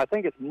Pillsbury. I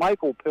think it's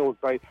Michael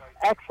Pillsbury.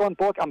 Excellent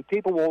book.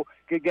 People will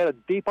get a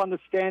deep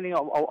understanding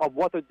of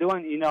what they're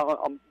doing.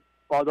 They'll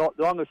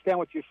understand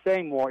what you're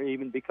saying more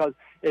even because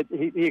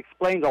he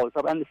explains all this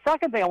stuff. And the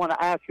second thing I want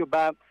to ask you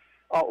about,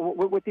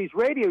 with these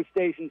radio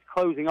stations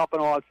closing up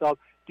and all that stuff,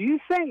 do you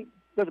think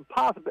there's a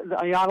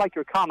possibility, I like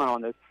your comment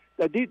on this,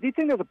 do you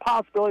think there's a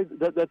possibility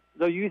that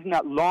they're using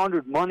that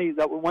laundered money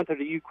that went to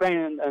the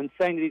Ukraine and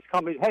saying to these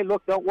companies, hey,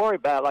 look, don't worry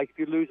about it. Like, if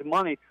you're losing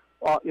money,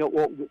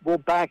 we'll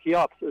back you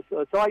up.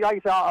 So like I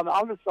said,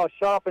 I'll just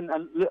shut up and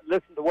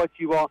listen to what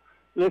you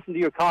listen to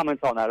your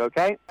comments on that,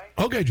 okay?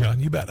 Okay, John,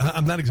 you bet.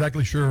 I'm not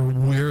exactly sure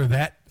where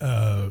that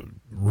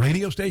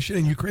radio station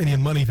and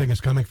Ukrainian money thing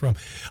is coming from.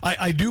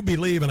 I do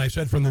believe, and I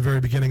said from the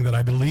very beginning that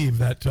I believe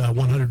that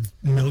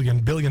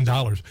 $100 billion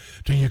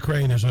to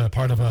Ukraine is a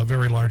part of a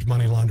very large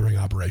money laundering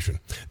operation.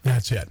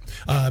 That's it.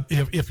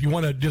 If you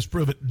want to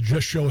disprove it,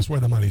 just show us where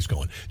the money's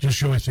going. Just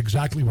show us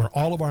exactly where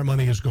all of our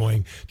money is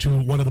going to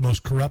one of the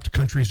most corrupt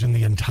countries in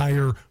the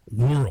entire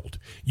world.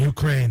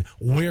 Ukraine,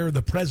 where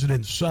the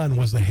president's son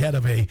was the head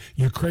of a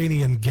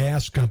Ukrainian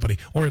gas company,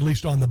 or at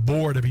least on the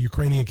board of a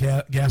Ukrainian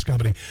gas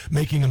company,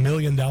 making $1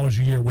 million a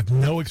year with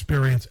no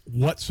experience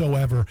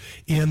whatsoever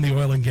in the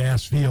oil and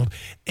gas field.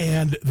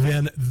 And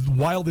then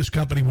while this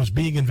company was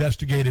being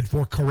investigated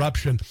for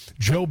corruption,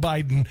 Joe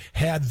Biden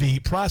had the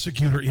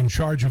prosecutor in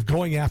charge of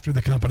going after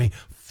the company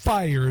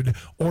fired,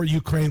 or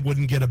Ukraine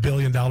wouldn't get $1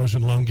 billion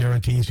in loan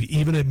guarantees. He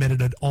even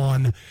admitted it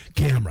on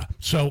camera.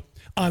 So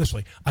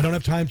honestly, I don't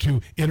have time to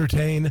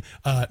entertain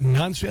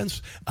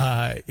nonsense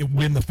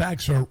when the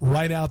facts are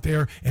right out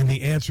there and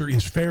the answer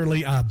is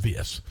fairly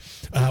obvious.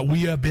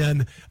 We have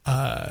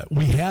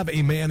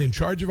a man in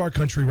charge of our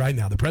country right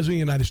now, the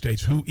President of the United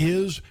States, who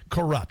is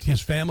corrupt.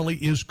 His family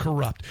is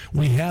corrupt.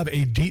 We have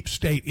a deep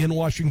state in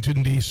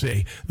Washington,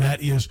 D.C.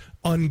 that is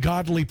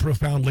ungodly,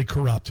 profoundly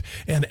corrupt.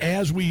 And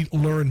as we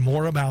learn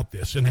more about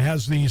this, and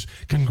as these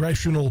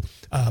congressional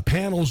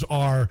panels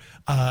are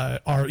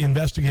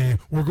investigating,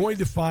 we're going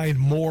to find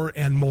more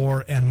and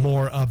more and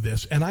more of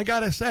this. And I got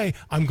to say,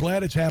 I'm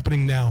glad it's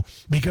happening now,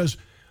 because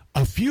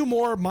a few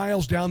more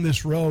miles down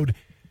this road,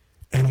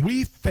 and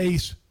we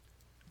face,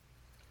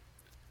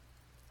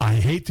 I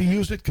hate to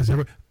use it because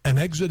an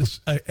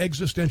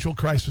existential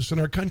crisis in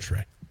our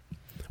country,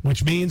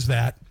 which means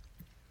that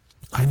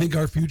I think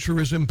our future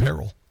is in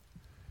peril.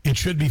 It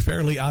should be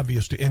fairly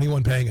obvious to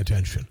anyone paying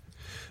attention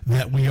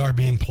that we are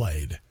being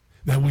played,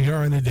 that we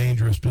are in a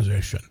dangerous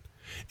position.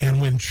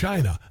 And when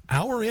China,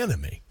 our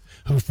enemy,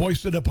 who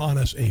foisted upon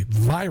us a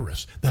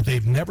virus that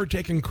they've never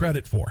taken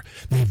credit for,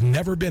 they've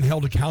never been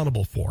held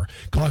accountable for,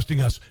 costing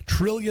us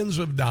trillions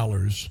of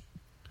dollars,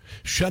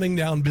 shutting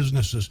down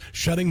businesses,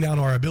 shutting down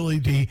our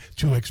ability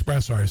to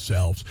express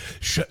ourselves,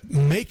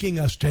 making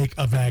us take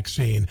a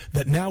vaccine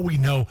that now we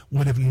know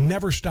would have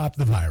never stopped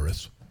the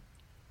virus,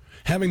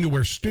 having to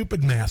wear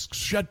stupid masks,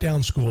 shut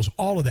down schools,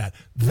 all of that.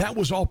 That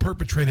was all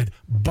perpetrated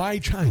by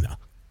China.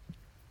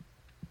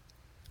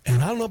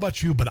 And I don't know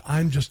about you, but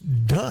I'm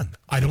just done.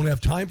 I don't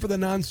have time for the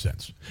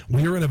nonsense.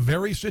 We are in a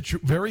very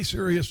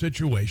serious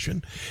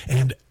situation,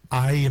 and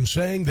I am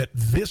saying that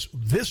this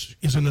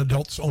is an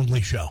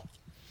adults-only show.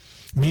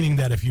 Meaning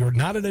that if you're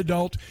not an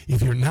adult,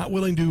 if you're not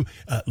willing to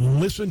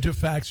listen to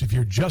facts, if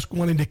you're just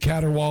wanting to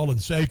caterwaul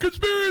and say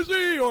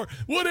conspiracy or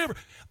whatever,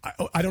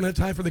 I don't have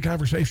time for the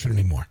conversation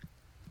anymore.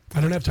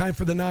 I don't have time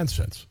for the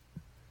nonsense.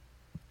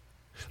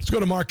 Let's go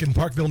to Mark in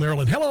Parkville,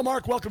 Maryland. Hello,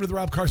 Mark. Welcome to the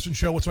Rob Carson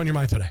Show. What's on your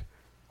mind today?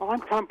 Well,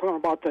 I'm talking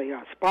about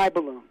the spy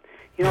balloon.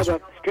 You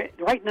know,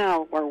 right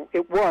now, or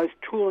it was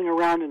tooling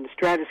around in the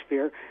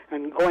stratosphere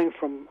and going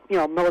from,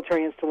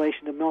 military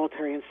installation to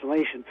military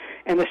installation.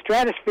 And the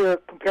stratosphere,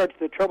 compared to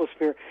the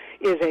troposphere,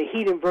 is a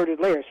heat-inverted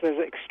layer. So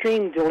there's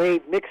extreme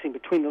delayed mixing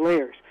between the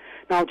layers.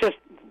 Now, just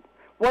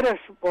what if,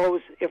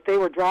 suppose, if they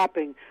were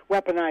dropping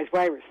weaponized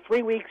virus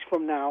 3 weeks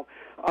from now,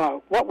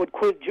 what would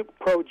Quid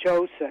Pro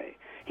Joe say?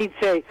 He'd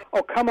say,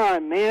 oh, come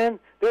on, man,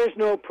 there's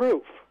no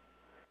proof.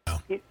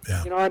 You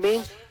know what I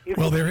mean?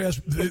 Well, there has,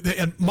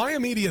 and my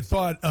immediate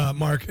thought,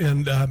 Mark,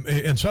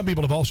 and some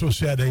people have also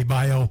said a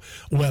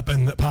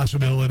bioweapon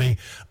possibility,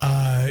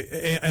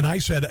 and I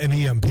said an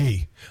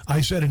EMP.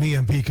 I said an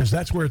EMP because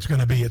that's where it's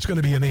going to be. It's going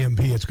to be an EMP.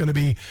 It's going to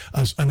be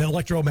an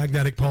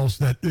electromagnetic pulse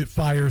that it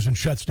fires and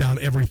shuts down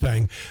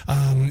everything.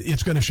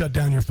 It's going to shut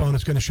down your phone.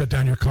 It's going to shut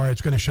down your car.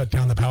 It's going to shut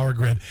down the power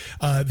grid.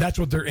 That's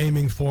what they're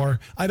aiming for.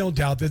 I don't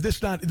doubt that.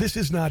 This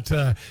is not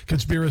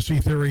conspiracy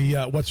theory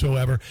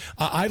whatsoever.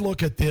 I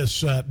look at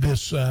this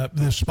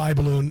spy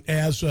balloon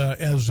as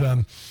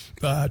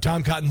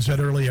Tom Cotton said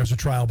earlier, as a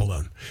trial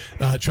balloon.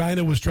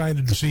 China was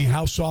trying to see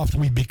how soft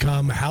we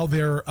become, how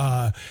their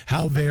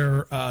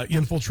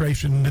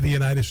infiltration into the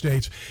United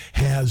States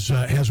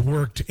has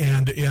worked,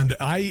 and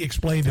I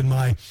explained in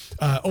my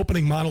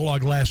opening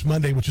monologue last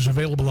Monday, which is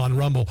available on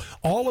Rumble,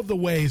 all of the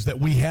ways that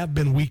we have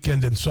been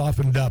weakened and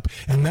softened up,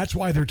 and that's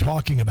why they're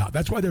talking about.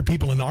 That's why there are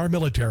people in our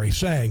military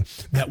saying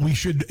that we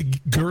should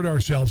gird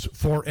ourselves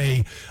for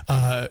a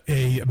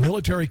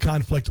military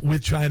conflict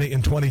with China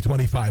in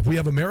 2025. We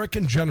have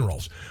American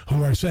generals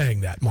who are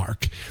saying that,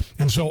 Mark.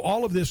 And so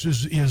all of this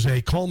is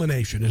a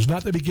culmination. It's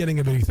not the beginning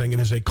of anything. It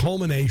is a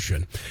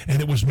culmination.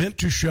 And it was meant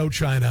to show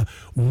China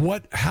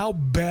how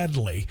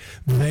badly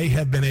they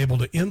have been able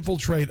to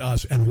infiltrate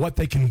us and what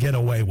they can get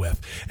away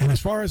with. And as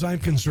far as I'm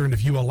concerned,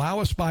 if you allow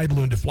a spy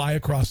balloon to fly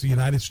across the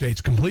United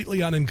States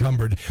completely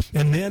unencumbered,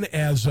 and then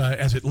as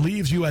it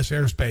leaves U.S.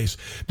 airspace,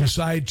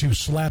 decide to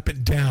slap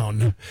it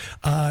down,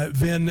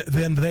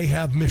 then they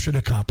have mission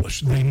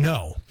accomplished. They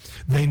know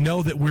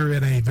that we're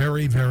in a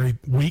very, very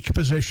weak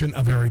position,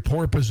 a very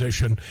poor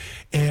position,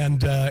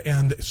 and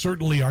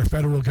certainly our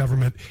federal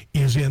government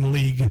is in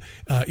league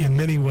in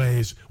many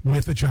ways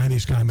with the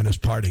Chinese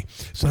Communist Party.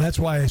 So that's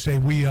why I say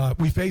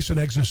we face an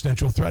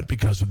existential threat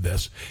because of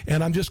this.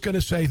 And I'm just going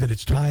to say that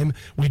it's time.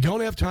 We don't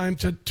have time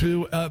to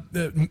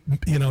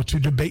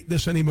debate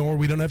this anymore.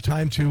 We don't have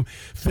time to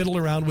fiddle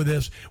around with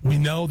this. We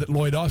know that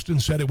Lloyd Austin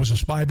said it was a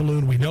spy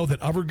balloon. We know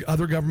that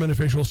other government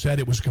officials said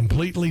it was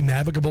completely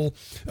navigable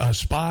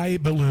spy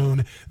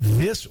balloon.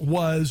 This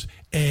was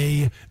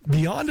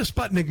beyond a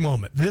Sputnik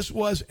moment. This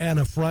was an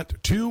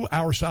affront to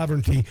our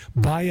sovereignty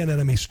by an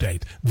enemy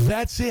state.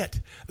 That's it.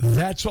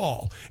 That's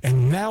all.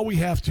 And now we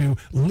have to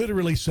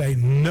literally say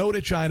no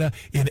to China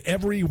in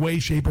every way,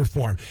 shape, or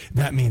form.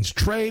 That means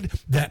trade.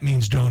 That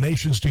means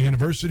donations to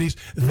universities.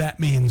 That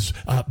means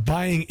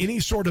buying any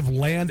sort of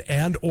land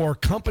and or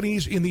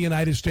companies in the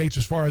United States,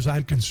 as far as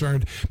I'm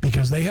concerned,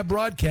 because they have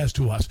broadcast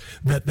to us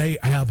that they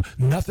have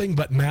nothing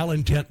but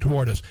malintent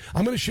toward us.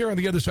 I'm going to share on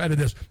the other side of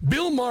this.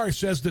 Bill Maher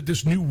says that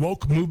this new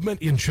woke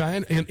movement in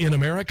China, in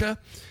America,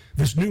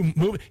 this new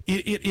movement,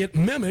 it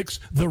mimics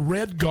the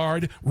Red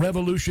Guard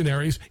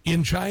revolutionaries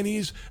in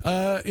Chinese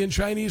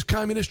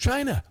communist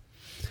China.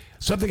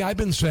 Something I've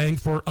been saying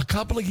for a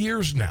couple of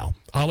years now.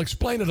 I'll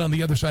explain it on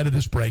the other side of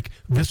this break.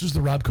 This is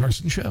the Rob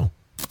Carson Show.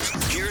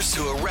 Here's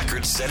to a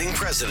record-setting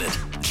president.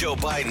 Joe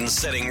Biden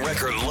setting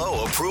record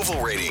low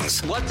approval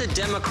ratings. What the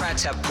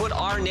Democrats have put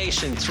our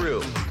nation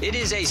through. It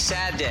is a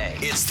sad day.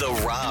 It's the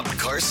Rob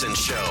Carson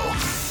Show.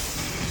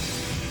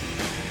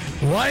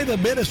 Why the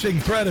menacing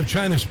threat of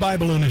China's spy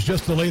balloon is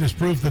just the latest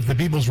proof that the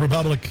People's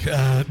Republic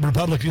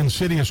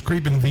insidious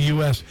creep into the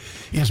U.S.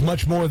 is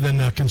much more than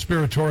a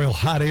conspiratorial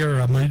hot air,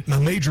 a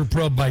major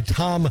probe by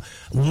Tom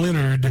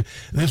Leonard.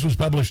 This was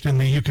published in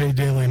the UK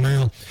Daily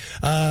Mail.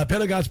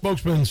 Pentagon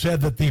spokesman said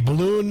that the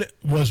balloon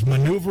was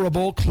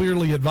maneuverable.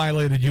 Clearly, it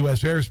violated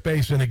U.S.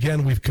 airspace. And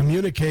again, we've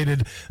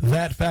communicated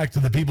that fact to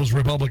the People's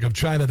Republic of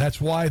China. That's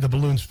why the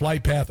balloon's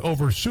flight path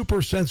over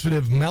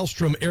super-sensitive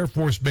Maelstrom Air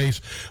Force Base,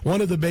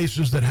 one of the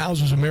bases that houses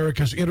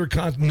America's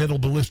intercontinental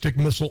ballistic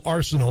missile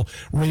arsenal,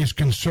 raised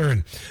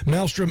concern.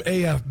 Maelstrom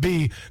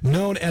AFB,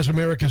 known as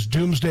America's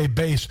doomsday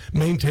base,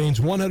 maintains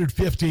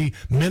 150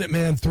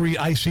 Minuteman III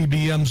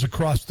ICBMs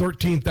across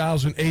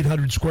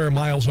 13,800 square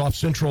miles off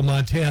central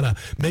Montana,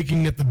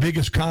 making it the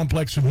biggest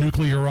complex of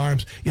nuclear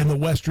arms in the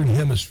Western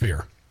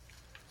Hemisphere.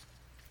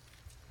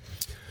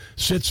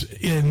 Sits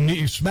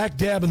in smack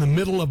dab in the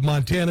middle of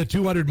Montana,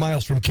 200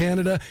 miles from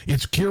Canada.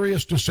 It's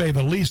curious, to say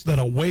the least, that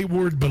a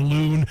wayward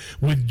balloon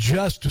would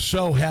just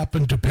so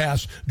happen to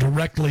pass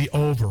directly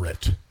over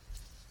it.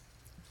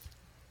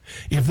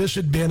 If this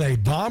had been a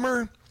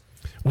bomber,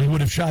 we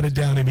would have shot it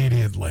down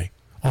immediately.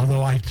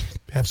 Although I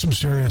have some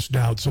serious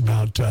doubts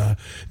about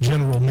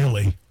General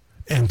Milley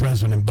and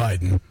President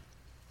Biden.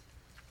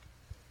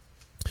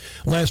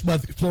 Last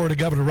month, Florida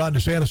Governor Ron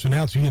DeSantis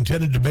announced he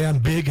intended to ban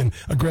big and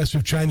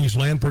aggressive Chinese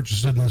land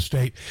purchases in the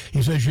state.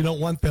 He says you don't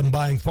want them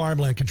buying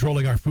farmland,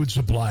 controlling our food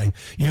supply.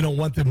 You don't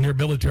want them near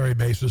military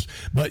bases,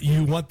 but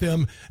you want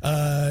them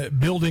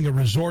building a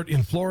resort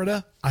in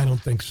Florida? I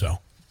don't think so.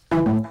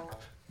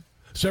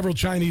 Several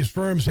Chinese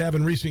firms have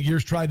in recent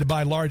years tried to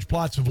buy large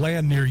plots of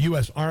land near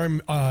U.S.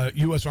 Armed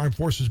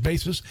Forces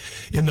bases.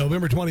 In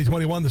November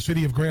 2021, the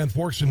city of Grand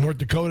Forks in North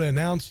Dakota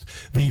announced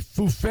the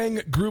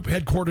Fufeng Group,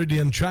 headquartered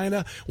in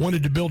China,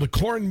 wanted to build a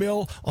corn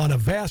mill on a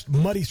vast,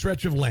 muddy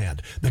stretch of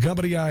land. The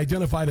company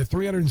identified a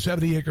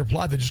 370-acre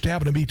plot that just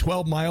happened to be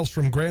 12 miles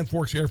from Grand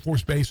Forks Air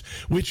Force Base,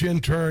 which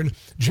in turn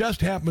just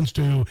happens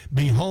to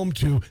be home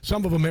to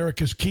some of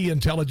America's key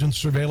intelligence,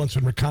 surveillance,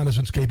 and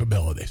reconnaissance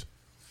capabilities.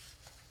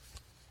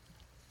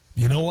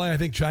 You know why I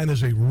think China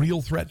is a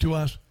real threat to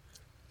us?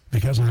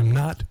 Because I'm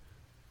not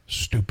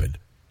stupid.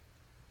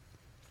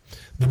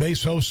 The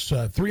base hosts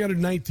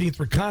 319th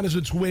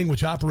Reconnaissance Wing,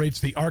 which operates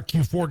the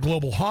RQ-4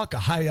 Global Hawk, a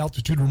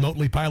high-altitude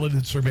remotely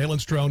piloted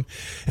surveillance drone,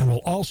 and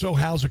will also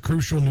house a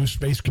crucial new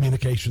space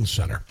communications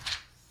center.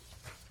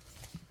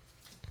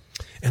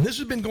 And this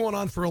has been going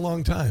on for a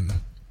long time,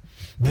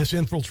 this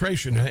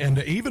infiltration. And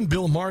even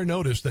Bill Maher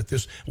noticed that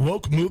this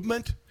woke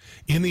movement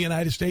in the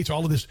United States,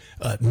 all of this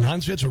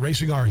nonsense,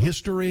 erasing our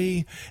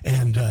history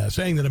and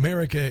saying that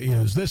America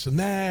is this and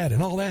that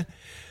and all that,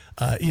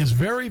 is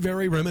very,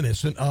 very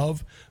reminiscent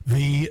of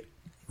the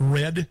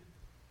Red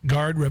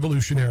Guard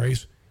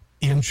revolutionaries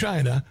in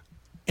China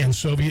and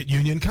Soviet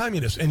Union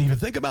communists. And even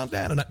think about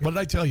that. And what did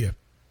I tell you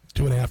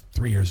 2.5,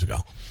 3 years ago?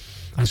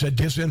 I said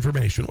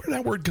disinformation. Where did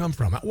that word come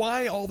from?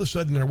 Why all of a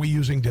sudden are we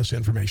using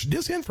disinformation?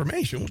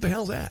 Disinformation? What the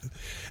hell's that?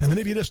 And then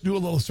if you just do a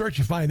little search,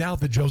 you find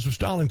out that Joseph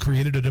Stalin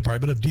created a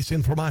department of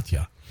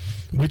disinformatia,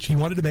 which he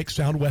wanted to make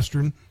sound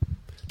Western,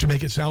 to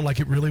make it sound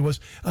like it really was.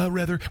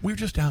 Rather, we're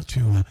just out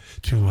to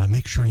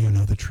make sure you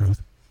know the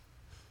truth.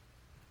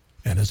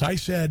 And as I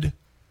said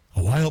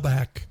a while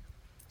back,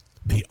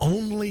 the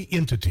only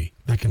entity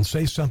that can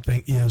say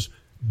something is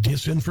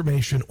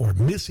disinformation or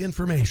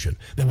misinformation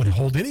that would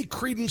hold any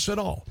credence at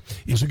all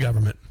is a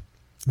government,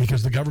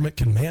 because the government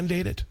can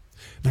mandate it,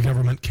 the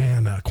government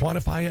can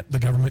quantify it, the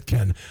government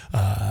can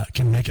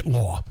make it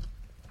law.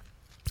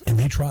 And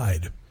they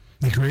tried.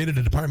 They created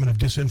a department of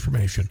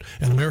disinformation,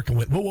 and America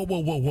went, whoa,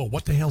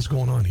 what the hell's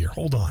going on here?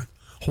 Hold on.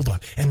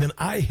 And then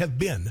I have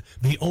been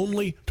the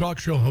only talk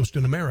show host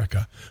in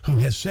America who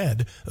has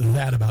said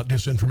that about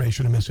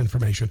disinformation and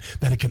misinformation,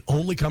 that it can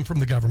only come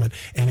from the government,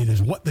 and it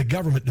is what the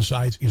government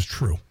decides is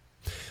true.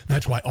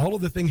 That's why all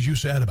of the things you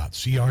said about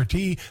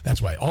CRT,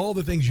 that's why all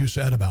the things you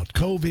said about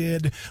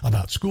COVID,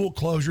 about school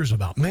closures,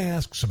 about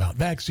masks, about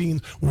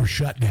vaccines were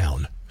shut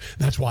down.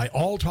 That's why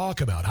all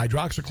talk about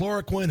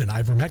hydroxychloroquine and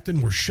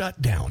ivermectin were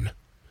shut down.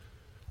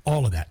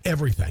 All of that,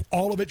 everything,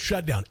 all of it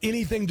shut down.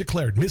 Anything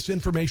declared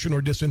misinformation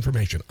or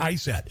disinformation. I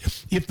said,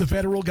 if the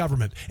federal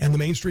government and the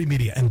mainstream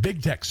media and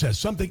big tech says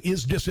something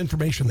is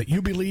disinformation that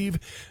you believe,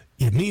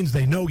 it means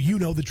they know you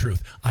know the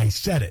truth. I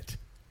said it.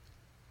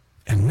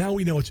 And now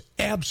we know it's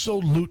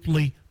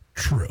absolutely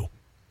true.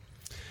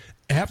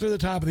 After the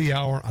top of the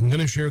hour, I'm going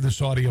to share this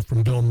audio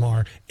from Bill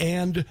Maher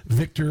and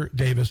Victor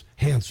Davis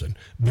Hanson.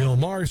 Bill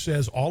Maher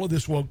says all of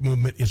this woke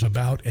movement is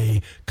about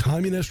a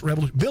communist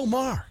revolution. Bill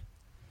Maher.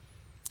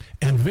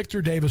 And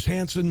Victor Davis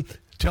Hanson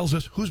tells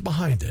us who's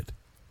behind it.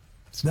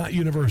 It's not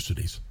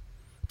universities.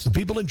 It's the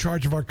people in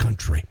charge of our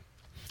country.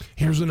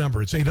 Here's the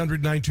number. It's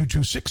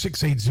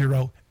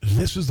 800-922-6680.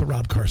 This is The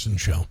Rob Carson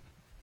Show.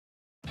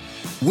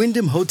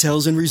 Wyndham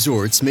Hotels and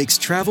Resorts makes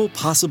travel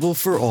possible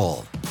for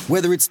all.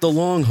 Whether it's the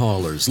long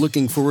haulers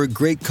looking for a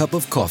great cup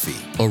of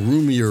coffee, a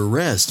roomier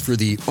rest for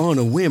the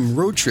on-a-whim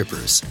road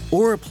trippers,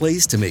 or a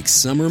place to make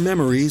summer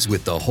memories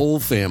with the whole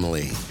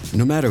family.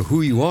 No matter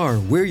who you are,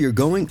 where you're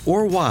going,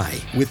 or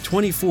why, with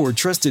 24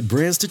 trusted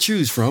brands to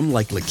choose from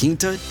like La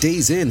Quinta,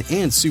 Days Inn,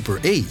 and Super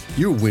 8,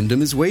 your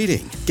Wyndham is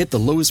waiting. Get the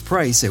lowest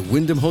price at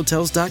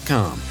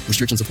WyndhamHotels.com.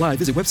 Restrictions apply.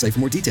 Visit website for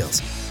more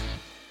details.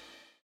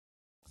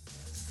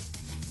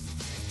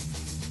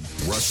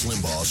 Rush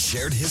Limbaugh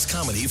shared his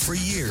comedy for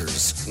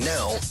years.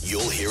 Now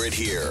you'll hear it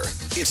here.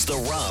 It's the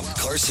Rob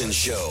Carson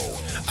Show.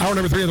 Hour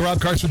number 3 of the Rob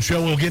Carson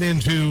Show. We'll get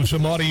into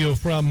some audio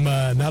from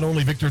not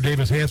only Victor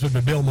Davis Hanson,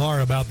 but Bill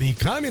Maher about the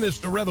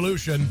communist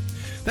revolution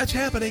that's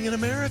happening in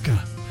America.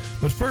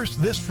 But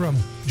first, this from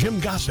Jim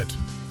Gossett.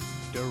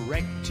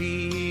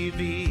 DirecTV,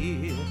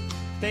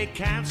 they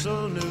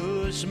cancel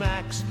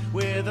Newsmax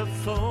with a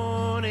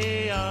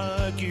phony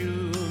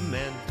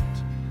argument.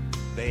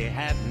 They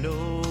had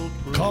no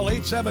proof. Call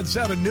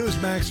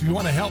 877-NEWSMAX if you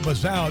want to help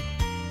us out.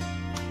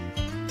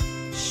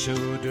 So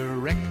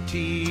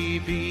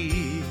DirecTV,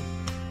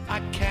 I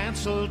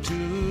canceled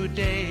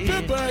today.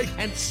 Goodbye.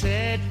 And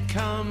said,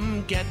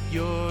 come get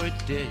your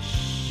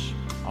dish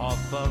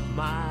off of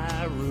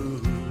my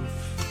roof.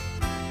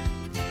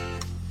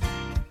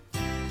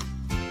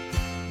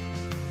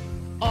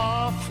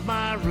 Off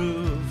my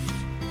roof,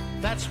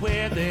 that's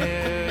where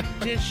their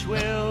dish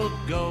will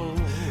go.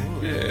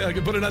 Yeah, I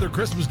could put another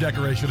Christmas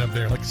decoration up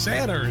there, like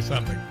Santa or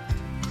something.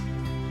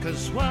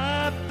 'Cause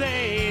what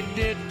they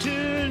did to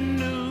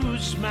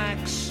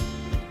Newsmax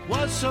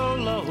was so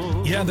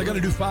low. Yeah, they're going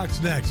to do Fox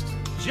next.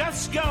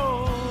 Just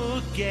go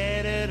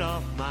get it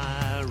off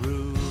my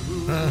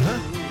roof. Uh-huh.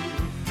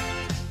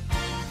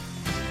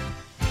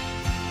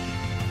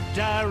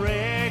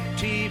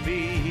 DirecTV,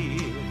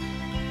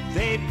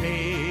 they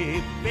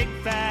pay big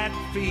fat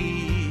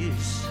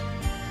fees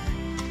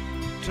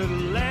to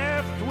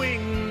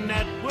left-wing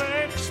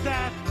networks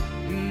that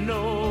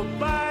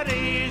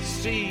nobody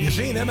sees. You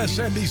seen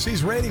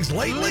MSNBC's ratings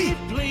lately?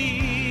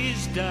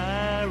 Please,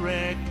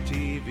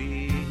 DirecTV.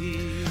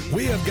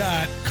 We have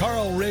got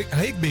Carl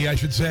Higby, I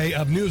should say,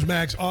 of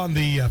Newsmax on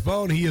the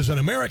phone. He is an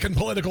American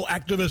political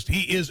activist.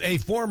 He is a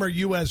former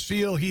U.S.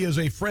 SEAL. He is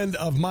a friend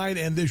of mine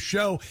and this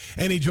show,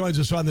 and he joins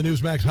us on the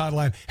Newsmax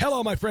hotline.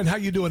 Hello, my friend. How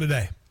you doing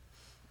today?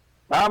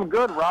 I'm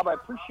good, Rob. I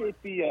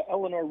appreciate the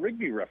Eleanor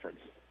Rigby reference.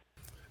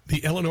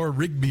 The Eleanor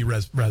Rigby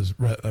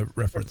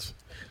reference.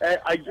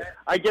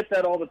 I get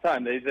that all the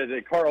time. They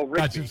Carl Rigby.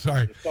 Gotcha,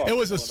 sorry, it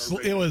was a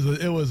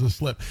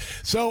slip.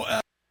 So,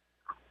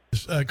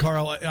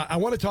 Carl, I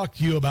want to talk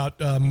to you about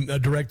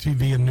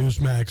DirecTV and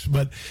Newsmax,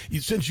 but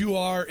since you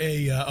are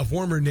a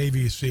former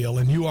Navy SEAL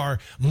and you are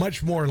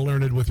much more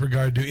learned with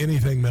regard to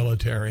anything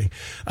military,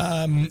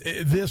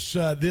 this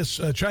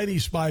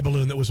Chinese spy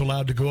balloon that was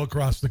allowed to go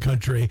across the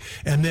country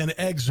and then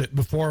exit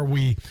before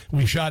we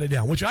shot it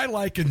down, which I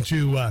liken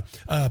to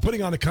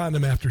putting on a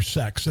condom after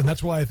sex, and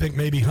that's why I think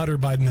maybe Hunter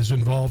Biden is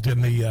involved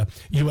in the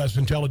U.S.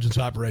 intelligence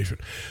operation.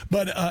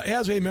 But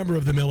as a member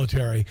of the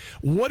military,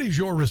 what is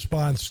your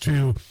response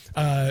to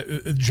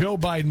Joe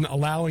Biden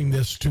allowing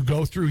this to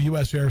go through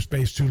U.S.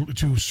 airspace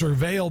to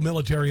surveil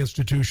military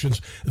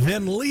institutions,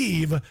 then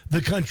leave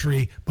the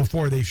country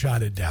before they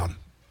shot it down?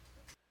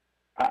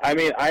 I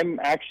mean, I'm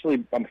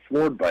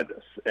floored by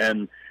this.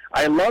 And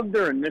I love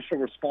their initial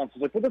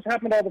responses. Like, well, this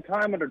happened all the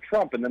time under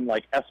Trump. And then,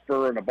 like,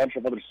 Esper and a bunch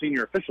of other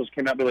senior officials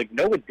came out and be like,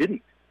 no, it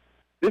didn't.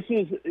 This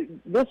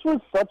was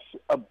such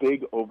a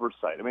big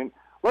oversight. I mean,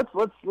 let's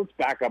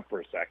back up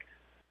for a sec.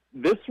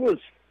 This was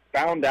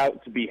found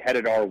out to be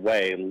headed our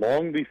way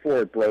long before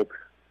it broke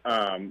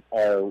our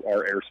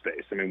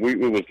airspace. I mean,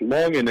 it was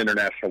long in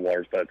international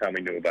waters by the time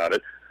we knew about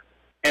it.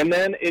 And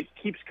then it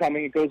keeps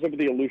coming. It goes over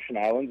the Aleutian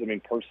Islands. I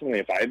mean, personally,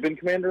 if I had been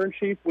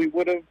commander-in-chief, we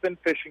would have been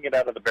fishing it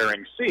out of the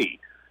Bering Sea.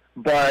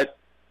 But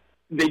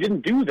they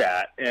didn't do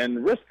that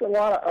and risked a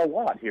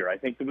lot here. I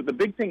think the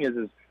big thing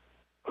is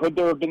Could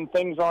there have been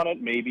things on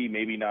it? Maybe,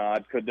 maybe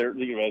not. Could there,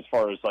 as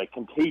far as like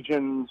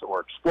contagions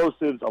or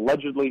explosives?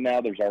 Allegedly,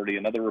 now there's already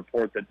another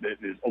report that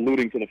is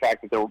alluding to the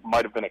fact that there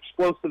might have been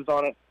explosives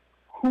on it.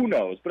 Who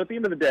knows? But at the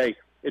end of the day,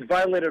 it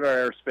violated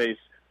our airspace.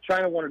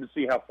 China wanted to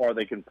see how far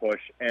they can push,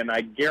 and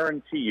I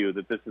guarantee you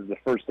that this is the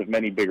first of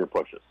many bigger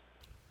pushes.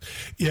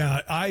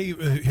 Yeah, I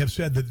have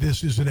said that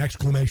this is an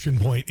exclamation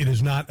point. It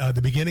is not the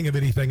beginning of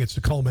anything. It's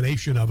the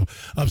culmination of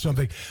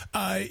something.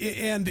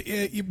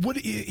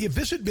 If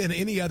this had been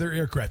any other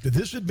aircraft, if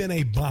this had been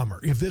a bomber,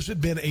 if this had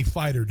been a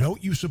fighter,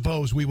 don't you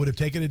suppose we would have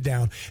taken it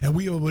down and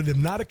we would have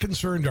not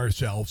concerned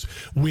ourselves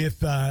with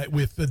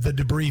the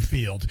debris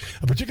field,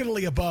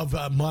 particularly above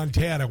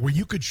Montana, where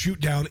you could shoot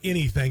down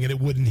anything and it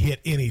wouldn't hit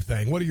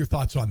anything. What are your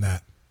thoughts on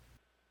that?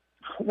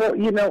 Well,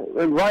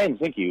 Ryan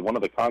Zinke, one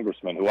of the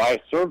congressmen who I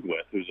served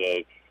with, who's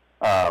a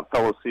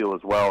fellow SEAL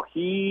as well,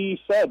 he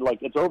said,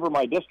 it's over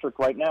my district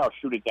right now,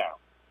 shoot it down.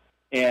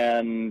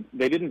 And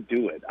they didn't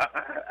do it.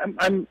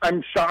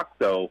 I'm shocked,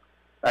 though.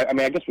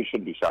 I guess we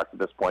shouldn't be shocked at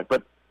this point,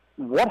 but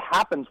what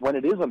happens when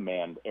it is a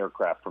manned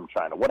aircraft from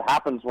China? What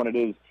happens when it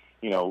is,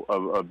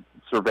 a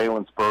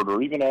surveillance bird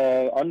or even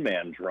an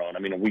unmanned drone?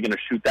 Are we going to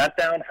shoot that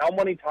down? How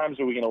many times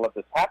are we going to let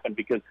this happen?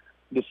 Because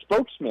the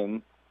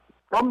spokesman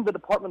from the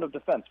Department of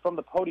Defense, from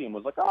the podium,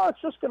 was like,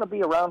 it's just going to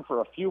be around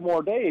for a few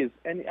more days.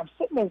 And I'm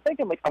sitting there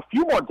thinking, a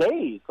few more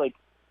days?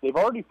 They've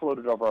already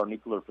floated over our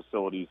nuclear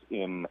facilities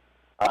in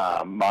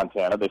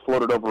Montana. They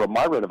floated over a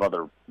myriad of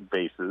other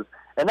bases.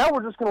 And now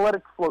we're just going to let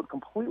it float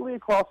completely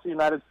across the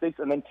United States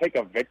and then take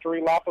a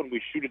victory lap when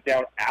we shoot it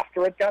down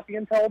after it got the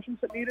intelligence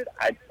it needed?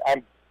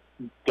 I'm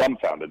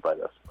dumbfounded by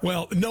this.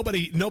 Well,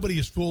 nobody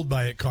is fooled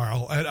by it,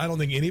 Carl. I don't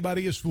think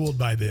anybody is fooled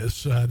by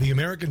this. The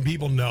American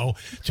people know.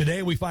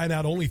 Today we find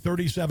out only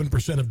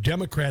 37% of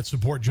Democrats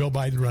support Joe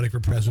Biden running for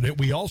president.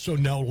 We also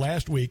know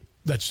last week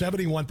that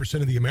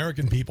 71% of the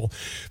American people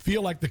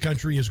feel like the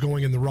country is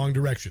going in the wrong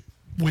direction,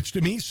 which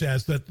to me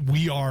says that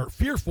we are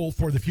fearful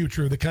for the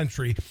future of the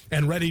country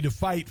and ready to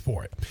fight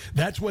for it.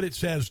 That's what it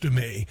says to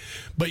me.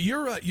 But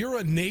you're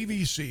a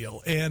Navy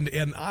SEAL, and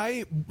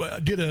I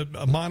did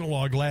a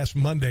monologue last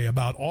Monday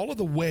about all of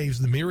the ways,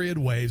 the myriad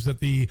ways that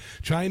the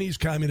Chinese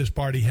Communist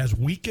Party has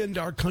weakened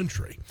our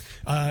country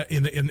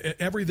in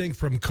everything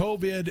from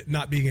COVID,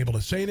 not being able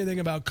to say anything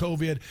about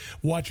COVID,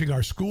 watching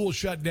our schools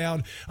shut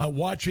down,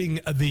 watching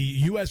the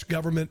U.S.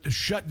 government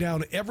shut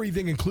down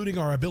everything, including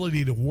our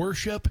ability to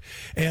worship,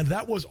 and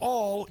that was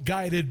all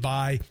guided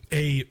by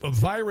a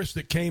virus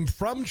that came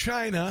from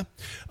China,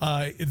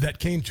 that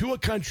came to a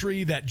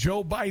country that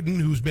Joe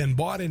Biden, who's been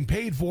bought and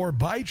paid for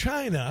by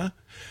China.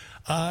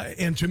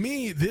 And to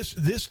me,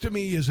 this to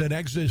me is an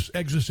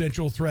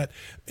existential threat.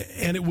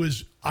 And it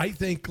was, I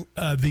think,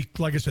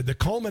 like I said, the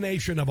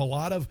culmination of a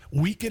lot of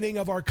weakening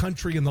of our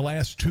country in the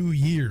last 2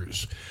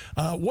 years.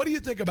 What do you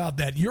think about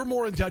that? You're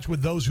more in touch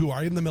with those who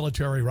are in the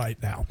military right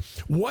now.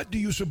 What do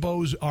you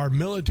suppose our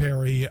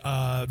military,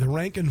 the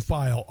rank and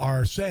file,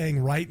 are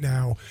saying right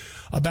now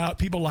about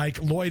people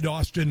like Lloyd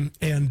Austin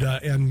and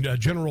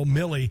General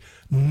Milley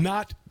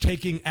not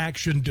taking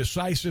action,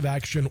 decisive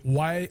action,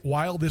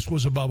 while this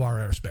was above our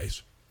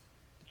airspace?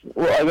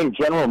 Well, I think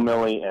General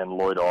Milley and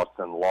Lloyd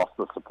Austin lost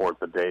the support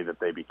the day that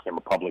they became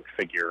a public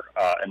figure,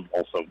 and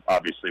also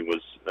obviously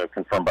was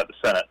confirmed by the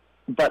Senate.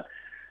 But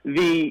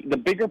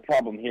the bigger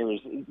problem here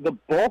is the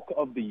bulk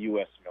of the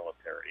U.S.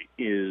 military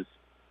is,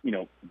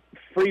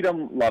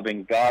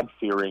 freedom-loving,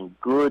 God-fearing,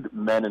 good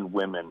men and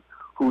women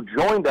who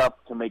joined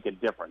up to make a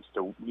difference,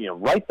 to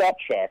write that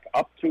check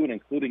up to and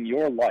including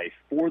your life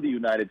for the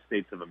United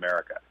States of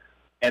America.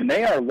 And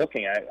they are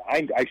looking at,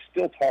 I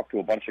still talk to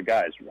a bunch of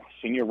guys,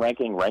 senior rank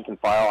and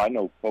file. I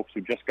know folks who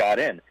just got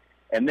in,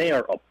 and they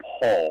are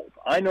appalled.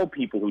 I know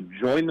people who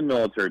joined the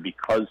military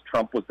because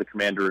Trump was the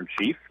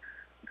commander-in-chief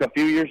a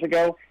few years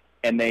ago,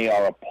 and they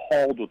are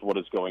appalled with what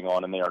is going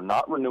on, and they are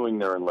not renewing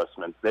their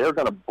enlistments. They are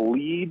going to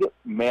bleed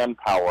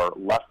manpower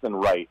left and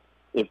right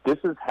if this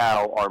is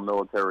how our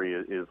military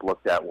is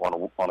looked at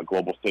on a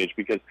global stage,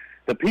 because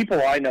the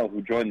people I know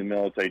who join the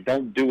military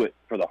don't do it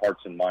for the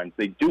hearts and minds.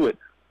 They do it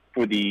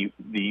for the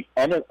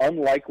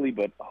unlikely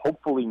but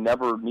hopefully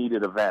never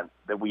needed event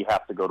that we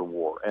have to go to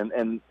war.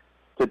 And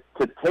to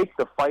take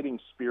the fighting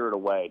spirit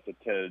away,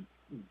 to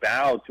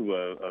bow to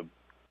a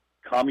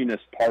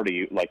communist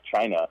party like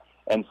China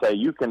and say,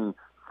 you can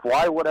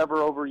fly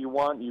whatever over you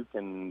want, you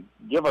can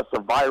give us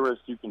a virus,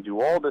 you can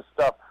do all this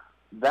stuff,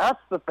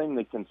 that's the thing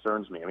that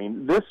concerns me. I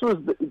mean, this was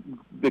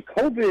the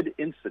COVID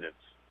incident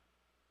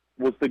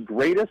was the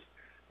greatest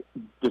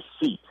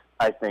deceit,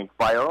 I think,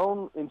 by our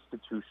own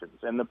institutions.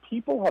 And the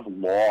people have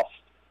lost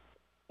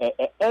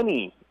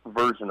any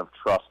version of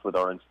trust with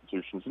our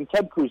institutions. And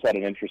Ted Cruz had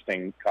an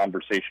interesting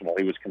conversation while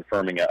he was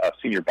confirming a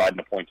senior Biden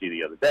appointee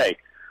the other day,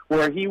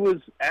 where he was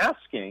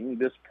asking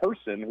this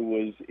person who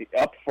was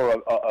up for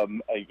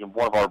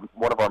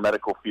one of our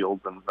medical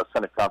fields and a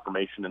Senate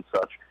confirmation and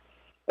such,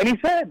 and he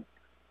said,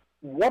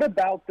 what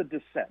about the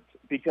dissent?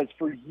 Because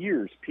for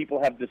years,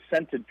 people have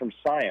dissented from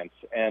science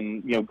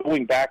and,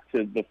 going back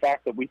to the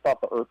fact that we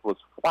thought the Earth was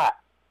flat.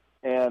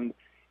 And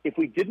if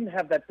we didn't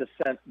have that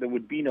descent, there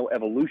would be no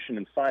evolution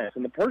in science.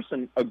 And the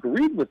person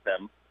agreed with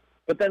them,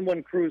 but then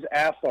when Cruz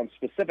asked on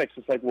specifics,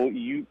 it's like, well,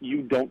 you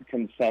don't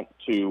consent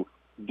to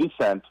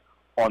dissent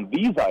on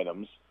these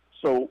items,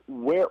 so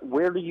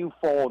where do you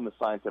fall in the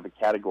scientific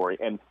category?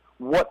 And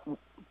what,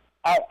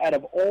 out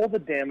of all the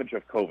damage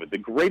of COVID, the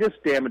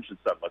greatest damage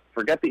that's done, let's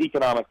forget the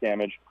economic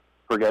damage,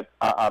 forget,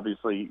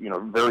 obviously,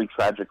 very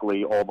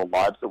tragically, all the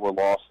lives that were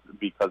lost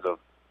because of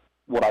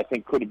what I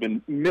think could have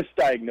been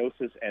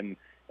misdiagnosis and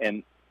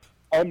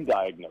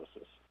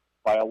undiagnosis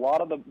by a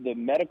lot of the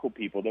medical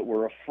people that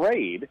were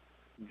afraid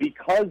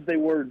because they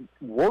were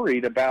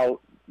worried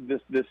about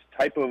this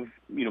type of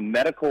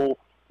medical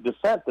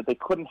dissent, that they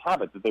couldn't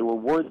have it, that they were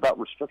worried about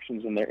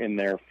restrictions in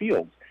their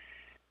fields.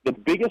 The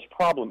biggest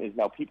problem is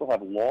now people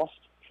have lost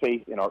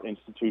faith in our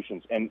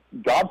institutions, and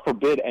God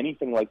forbid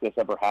anything like this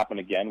ever happen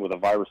again with a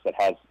virus that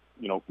has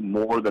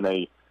more than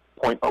a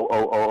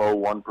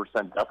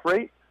 0.00001% death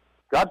rate.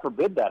 God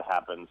forbid that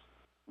happens.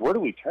 Where do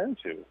we turn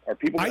to? Are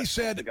people going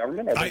to the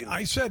government?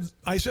 I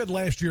said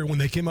last year when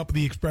they came up with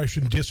the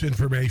expression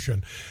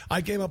disinformation,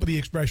 I came up with the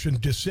expression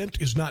dissent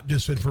is not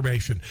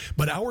disinformation,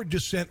 but our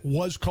dissent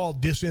was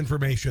called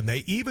disinformation.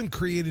 They even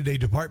created a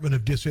Department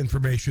of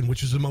Disinformation,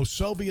 which is the most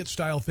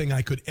Soviet-style thing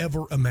I could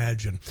ever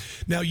imagine.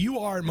 Now, you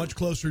are much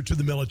closer to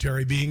the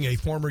military, being a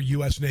former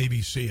U.S.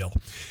 Navy SEAL.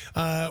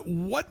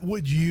 What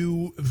would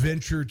you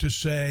venture to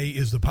say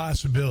is the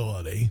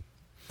possibility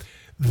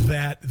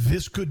that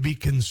this could be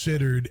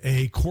considered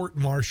a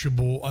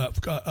court-martial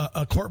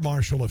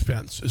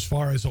offense as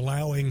far as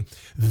allowing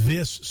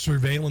this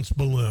surveillance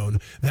balloon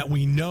that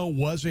we know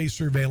was a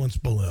surveillance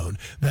balloon,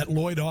 that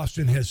Lloyd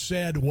Austin has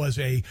said was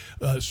a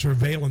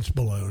surveillance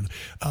balloon?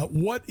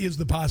 What is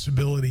the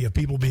possibility of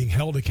people being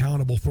held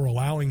accountable for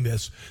allowing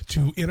this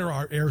to enter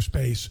our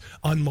airspace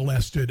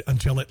unmolested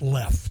until it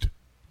left?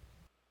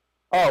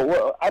 Oh,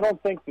 well, I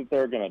don't think that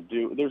they're going to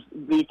do – there's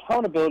the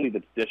accountability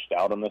that's dished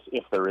out on this,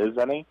 if there is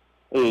any,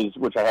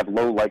 which I have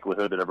low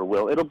likelihood it ever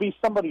will. It'll be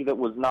somebody that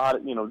was not,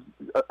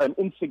 an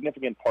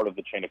insignificant part of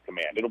the chain of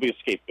command. It'll be a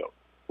scapegoat.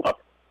 Look,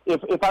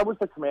 if I was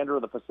the commander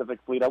of the Pacific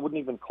Fleet, I wouldn't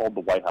even call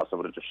the White House. I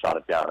would have just shot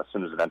it down as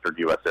soon as it entered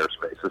U.S.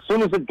 airspace. As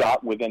soon as it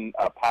got within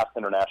past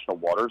international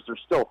waters,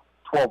 there's still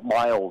 12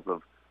 miles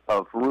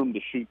of room to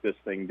shoot this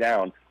thing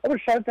down. I would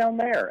have shot it down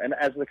there. And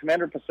as the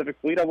commander of Pacific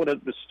Fleet, I would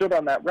have stood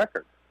on that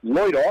record.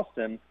 Lloyd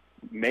Austin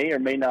may or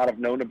may not have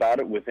known about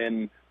it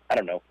within,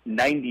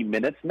 90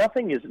 minutes.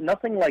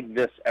 Nothing like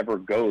this ever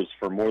goes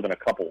for more than a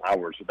couple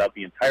hours without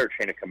the entire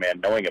chain of command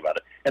knowing about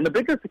it. And the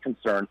bigger the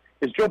concern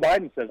is Joe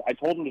Biden says, I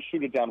told him to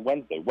shoot it down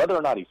Wednesday. Whether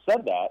or not he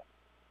said that,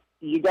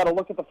 you got to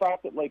look at the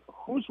fact that,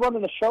 who's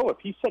running the show? If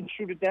he said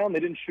shoot it down, they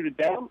didn't shoot it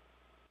down.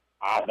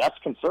 That's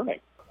concerning.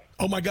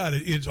 Oh, my God,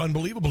 it's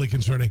unbelievably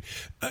concerning.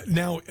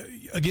 Now,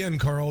 again,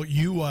 Carl,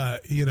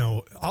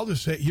 I'll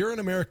just say you're an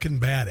American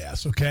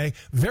badass, okay?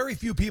 Very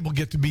few people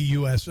get to be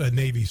U.S.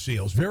 Navy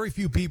SEALs. Very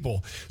few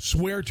people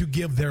swear to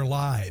give their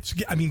lives.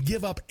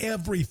 Give up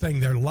everything,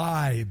 their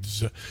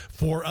lives,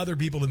 for other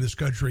people in this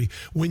country.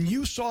 When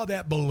you saw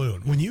that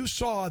balloon, when you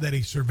saw that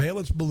a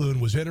surveillance balloon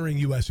was entering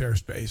U.S.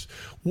 airspace,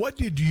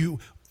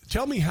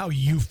 tell me how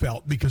you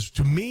felt, because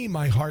to me,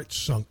 my heart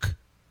sunk.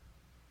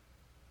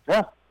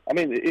 Yeah.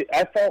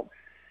 I felt,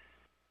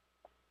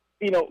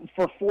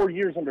 for 4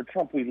 years under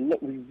Trump, we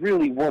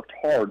really worked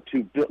hard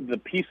to build the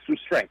peace through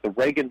strength, the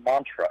Reagan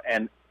mantra.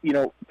 And,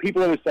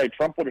 people always say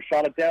Trump would have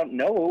shot it down.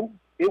 No,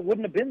 it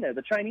wouldn't have been there.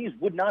 The Chinese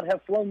would not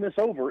have flown this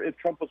over if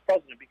Trump was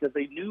president, because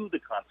they knew the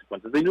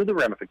consequences. They knew the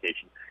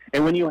ramifications.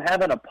 And when you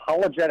have an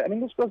apologetic,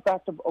 this goes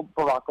back to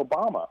Barack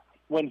Obama,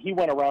 when he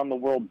went around the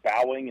world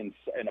bowing and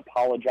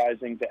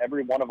apologizing to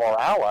every one of our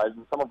allies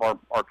and some of our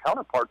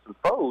counterparts and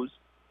foes,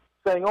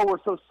 saying, oh,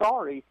 we're so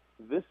sorry.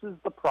 This is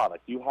the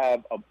product. You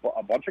have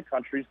a bunch of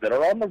countries that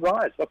are on the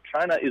rise. Look,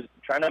 China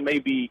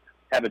may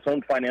have its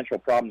own financial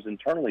problems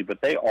internally,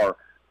 but they are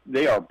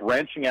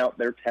branching out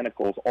their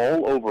tentacles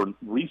all over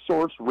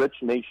resource-rich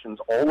nations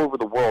all over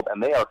the world,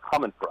 and they are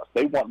coming for us.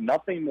 They want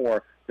nothing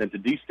more than to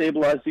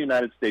destabilize the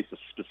United States,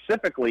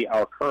 specifically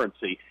our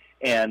currency,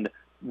 and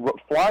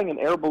flying an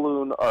air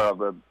balloon,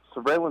 a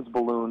surveillance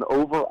balloon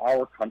over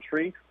our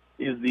country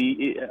is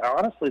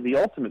honestly the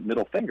ultimate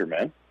middle finger,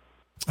 man.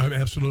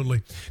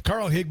 Absolutely.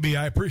 Carl Higbie,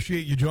 I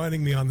appreciate you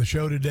joining me on the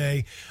show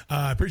today.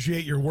 I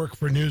appreciate your work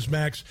for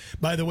Newsmax.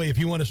 By the way, if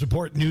you want to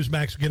support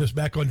Newsmax, get us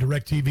back on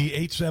DirecTV,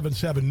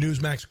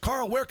 877-Newsmax.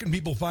 Carl, where can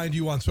people find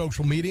you on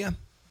social media?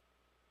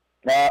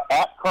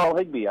 At Carl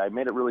Higbie. I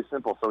made it really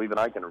simple so even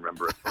I can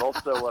remember it. But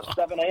also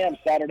 7 a.m.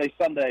 Saturday,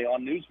 Sunday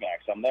on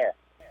Newsmax. I'm there.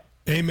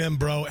 Amen,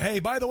 bro. Hey,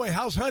 by the way,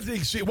 how's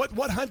hunting?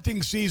 What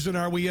hunting season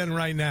are we in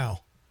right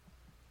now?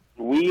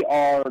 We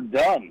are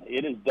done.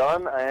 It is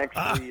done. I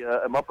actually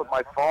am up at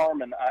my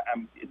farm, and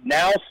I'm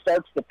now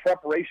starts the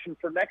preparation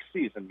for next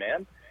season,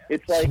 man.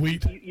 It's like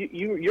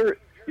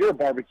you're a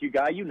barbecue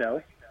guy,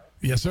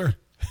 Yes, sir.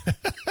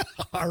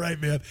 All right,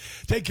 man.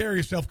 Take care of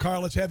yourself,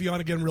 Carl. Let's have you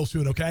on again real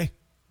soon, okay?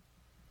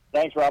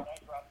 Thanks, Rob.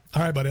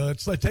 All right, buddy.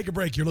 Let's take a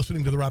break. You're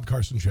listening to The Rob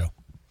Carson Show.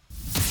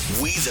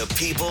 We the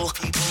people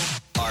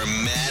are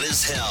mad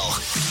as hell.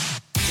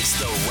 It's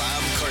the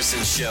Rob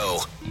Carson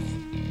Show.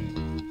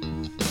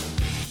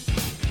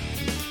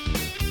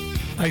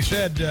 I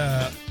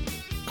said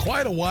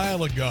quite a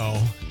while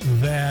ago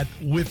that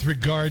with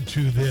regard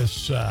to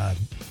this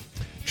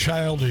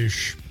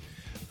childish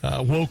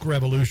woke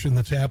revolution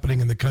that's happening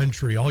in the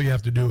country, all you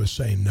have to do is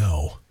say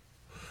no.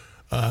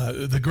 Some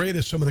of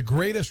the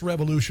greatest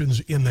revolutions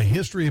in the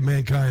history of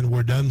mankind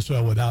were done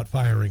so without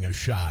firing a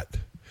shot.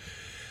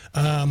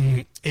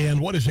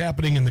 And what is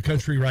happening in the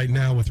country right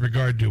now with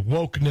regard to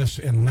wokeness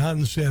and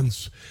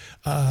nonsense,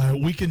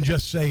 we can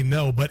just say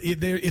no, but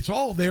it's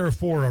all there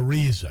for a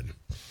reason.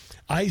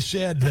 I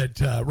said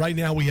that right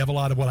now we have a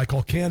lot of what I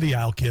call candy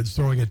aisle kids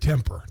throwing a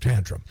temper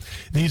tantrum.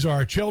 These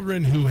are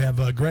children who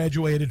have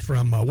graduated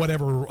from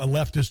whatever a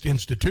leftist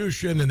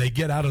institution, and they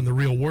get out in the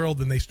real world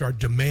and they start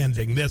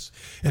demanding this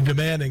and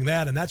demanding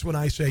that. And that's when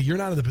I say you're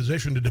not in the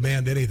position to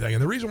demand anything.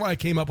 And the reason why I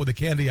came up with the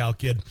candy aisle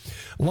kid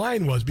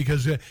line was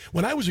because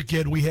when I was a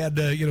kid, we had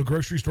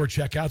grocery store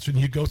checkouts, and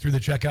you go through the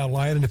checkout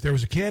line, and if there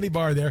was a candy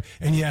bar there,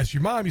 and you ask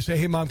your mom, you say,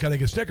 "Hey, Mom, can I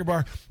get a Snicker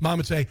bar?" Mom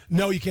would say,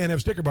 "No, you can't have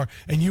a Snicker bar."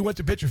 And you went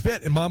to pitch a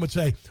fit, and Mom would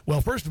say, "Well,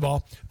 first of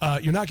all,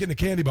 you're not getting a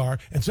candy bar,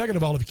 and second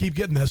of all, if you keep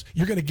getting this,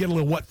 you're going to get a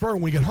little what for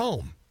when we get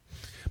home."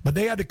 But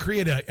they had to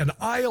create an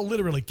aisle,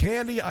 literally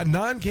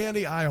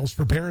non-candy aisles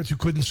for parents who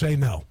couldn't say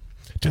no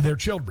to their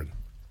children.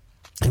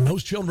 And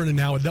those children are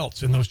now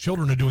adults, and those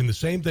children are doing the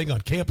same thing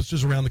on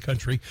campuses around the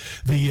country.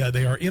 They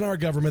are in our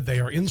government. They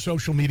are in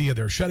social media.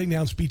 They're shutting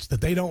down speech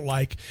that they don't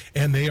like,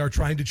 and they are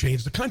trying to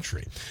change the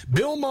country.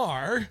 Bill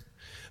Maher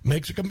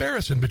makes a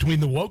comparison between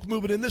the woke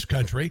movement in this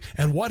country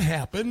and what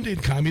happened in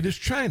communist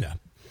China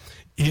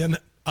in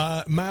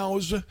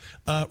Mao's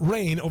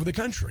reign over the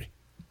country,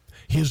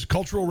 his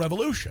Cultural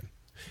Revolution.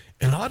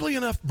 And oddly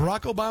enough,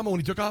 Barack Obama,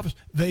 when he took office,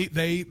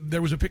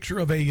 there was a picture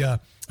of a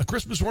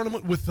Christmas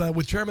ornament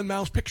with Chairman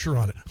Mao's picture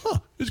on it.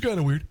 It's kind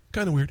of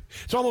weird.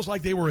 It's almost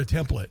like they were a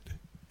template,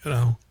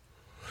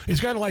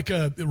 It's kind of like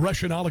a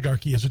Russian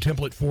oligarchy as a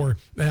template for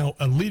now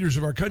leaders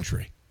of our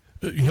country.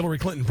 Hillary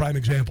Clinton, prime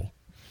example.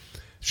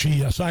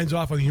 She signs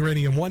off on the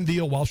Uranium One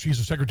deal while she's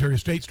a Secretary of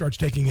State, starts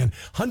taking in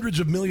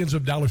hundreds of millions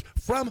of dollars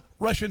from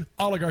Russian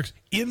oligarchs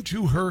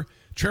into her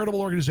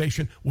charitable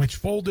organization, which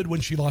folded when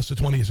she lost the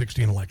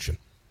 2016 election.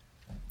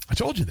 I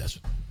told you this.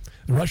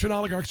 The Russian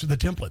oligarchs are the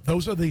template.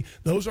 Those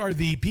are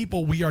the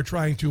people we are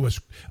trying to, or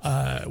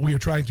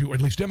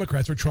at least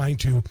Democrats are trying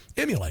to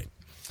emulate.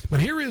 But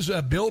here is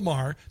Bill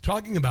Maher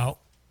talking about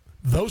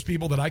those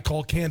people that I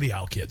call candy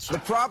aisle kids. The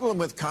problem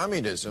with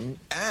communism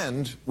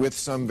and with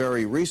some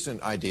very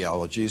recent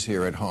ideologies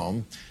here at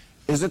home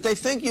is that they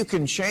think you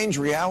can change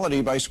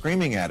reality by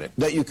screaming at it,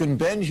 that you can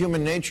bend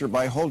human nature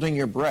by holding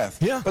your breath.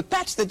 Yeah. But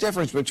that's the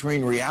difference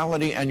between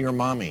reality and your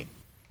mommy.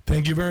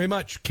 Thank you very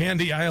much.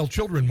 Candy aisle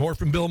children. More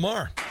from Bill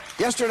Maher.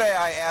 Yesterday,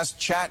 I asked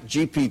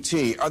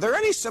ChatGPT, are there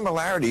any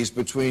similarities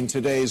between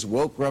today's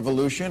woke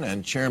revolution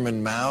and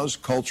Chairman Mao's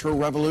Cultural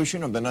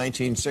Revolution of the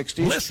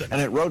 1960s? Listen. And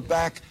it wrote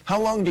back,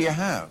 how long do you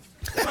have?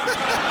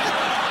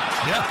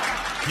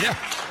 Yeah.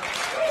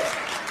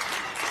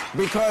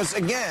 Because,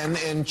 again,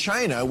 in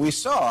China, we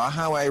saw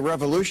how a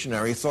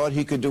revolutionary thought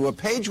he could do a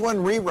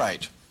page-one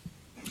rewrite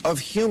of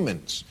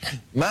humans.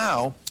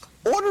 Mao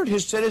ordered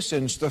his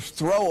citizens to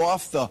throw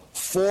off the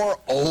four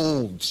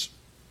olds.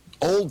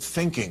 Old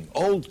thinking,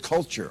 old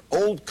culture,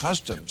 old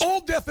customs.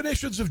 Old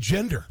definitions of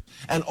gender.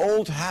 And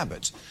old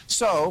habits.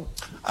 So,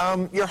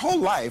 your whole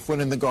life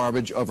went in the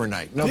garbage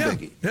overnight. No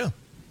biggie. Yeah.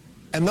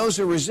 And those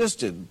who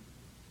resisted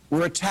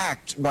were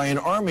attacked by an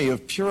army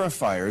of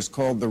purifiers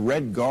called the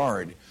Red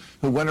Guard,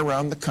 who went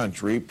around the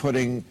country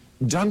putting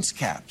dunce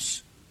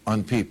caps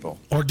on people.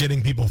 Or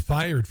getting people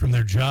fired from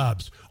their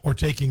jobs, or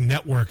taking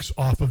networks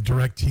off of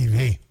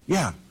DirecTV.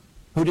 Yeah,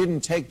 who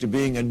didn't take to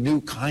being a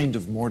new kind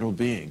of mortal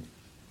being.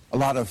 A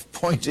lot of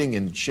pointing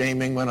and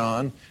shaming went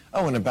on.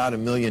 And about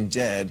 1 million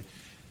dead.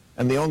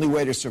 And the only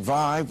way to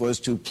survive was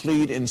to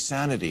plead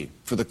insanity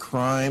for the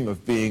crime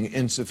of being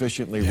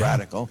insufficiently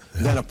radical,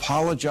 then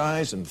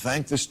apologize and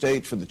thank the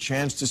state for the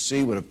chance to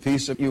see what a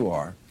piece of you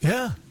are.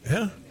 Yeah.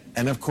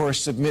 And, of course,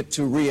 submit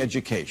to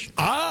re-education.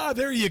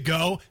 There you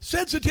go.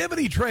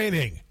 Sensitivity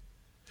training.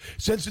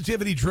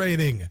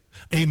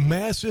 A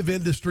massive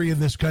industry in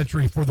this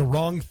country for the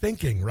wrong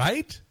thinking,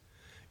 right?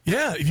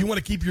 Yeah, if you want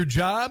to keep your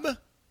job,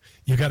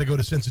 you got to go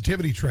to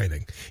sensitivity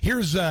training.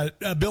 Here's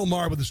Bill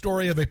Maher with the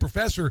story of a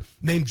professor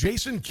named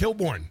Jason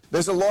Kilborn.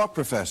 There's a law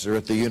professor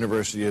at the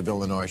University of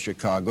Illinois,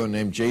 Chicago,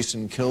 named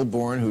Jason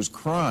Kilborn, whose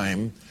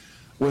crime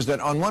was that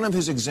on one of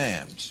his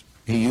exams,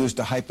 he used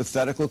a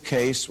hypothetical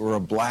case where a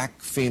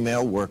black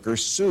female worker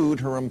sued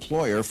her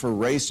employer for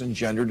race and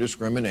gender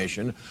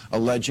discrimination,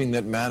 alleging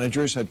that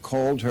managers had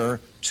called her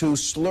 2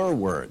 slur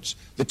words,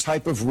 the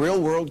type of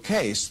real-world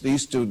case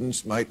these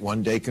students might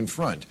one day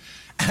confront.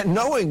 And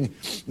knowing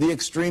the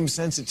extreme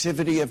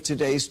sensitivity of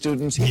today's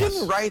students, he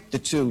didn't write the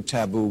 2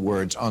 taboo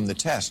words on the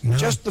test,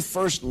 just the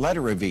first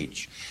letter of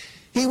each.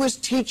 He was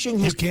teaching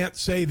his... You can't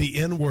say the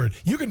N-word.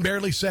 You can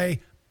barely say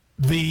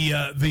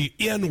the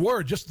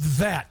N-word,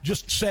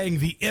 just saying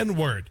the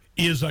N-word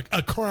is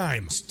a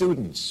crime.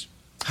 Students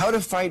how to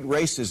fight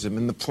racism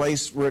in the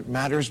place where it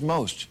matters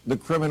most, the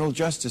criminal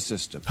justice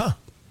system.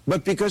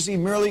 But because he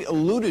merely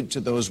alluded to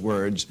those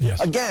words,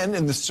 again,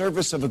 in the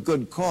service of a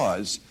good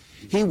cause,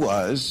 he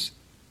was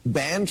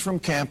banned from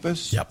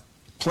campus,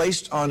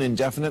 placed on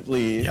indefinite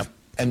leave,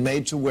 and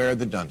made to wear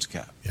the dunce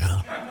cap.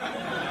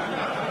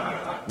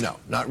 No,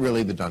 not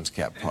really the dunce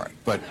cap part,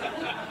 but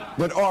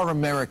our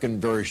American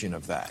version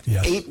of that.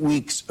 8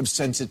 weeks of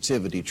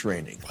sensitivity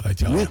training,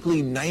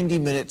 weekly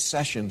 90-minute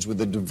sessions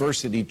with a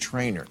diversity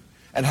trainer,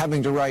 and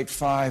having to write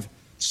 5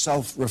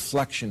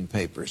 self-reflection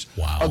papers.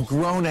 A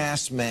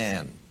grown-ass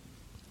man,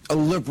 a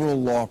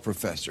liberal law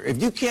professor.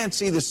 If you can't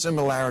see the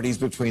similarities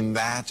between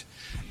that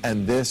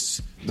and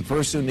this, the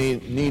person who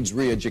needs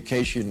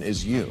re-education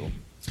is you.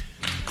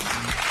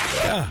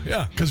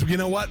 Yeah, because you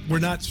know what? We're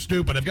not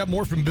stupid. I've got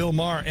more from Bill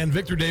Maher and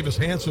Victor Davis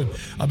Hanson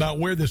about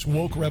where this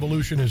woke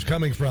revolution is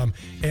coming from,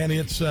 and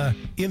it's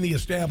in the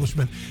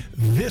establishment.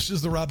 This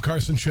is the Rob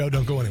Carson Show.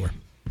 Don't go anywhere.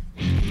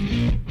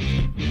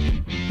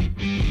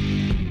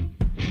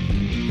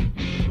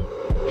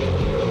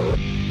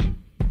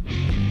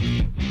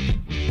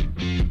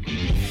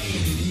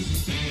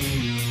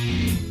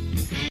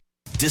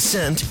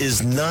 Dissent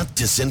is not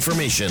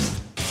disinformation.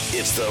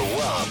 It's the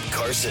Rob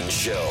Carson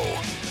Show.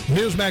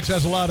 Newsmax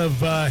has a lot of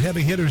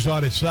heavy hitters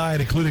on its side,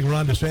 including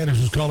Ron DeSantis,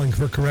 who's calling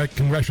for correct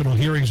congressional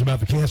hearings about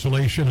the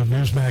cancellation of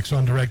Newsmax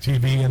on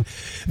DirecTV. And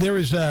there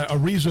is a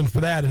reason for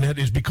that, and that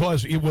is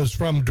because it was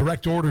from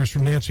direct orders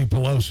from Nancy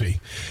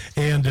Pelosi.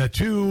 And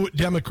 2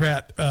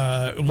 Democrat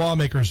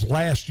lawmakers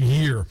last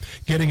year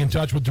getting in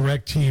touch with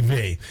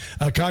DirecTV.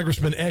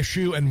 Congressman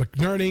Eshoo and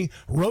McNerney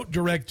wrote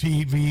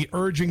DirecTV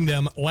urging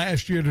them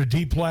last year to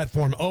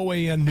deplatform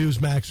OAN,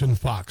 Newsmax, and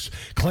Fox,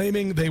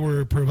 claiming they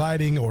were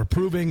providing or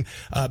proving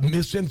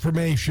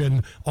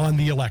misinformation on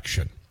the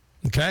election.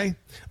 Okay?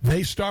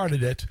 They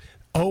started it.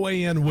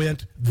 OAN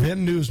went,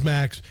 then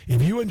Newsmax.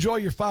 If you enjoy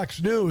your Fox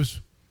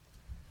News,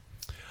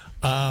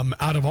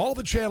 out of all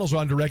the channels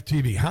on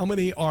DirecTV, how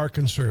many are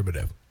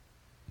conservative?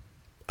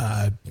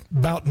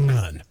 About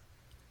none.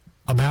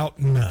 About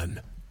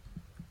none.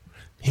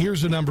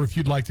 Here's a number if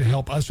you'd like to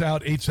help us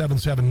out,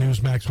 877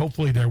 Newsmax.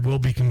 Hopefully there will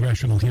be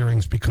congressional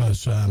hearings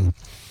because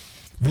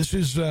this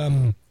is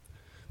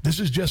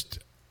just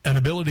an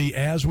ability,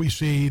 as we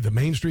see the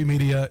mainstream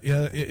media,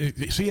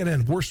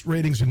 CNN, worst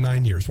ratings in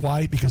 9 years.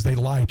 Why? Because they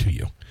lie to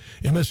you.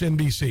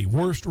 MSNBC,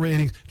 worst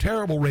ratings,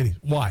 terrible ratings.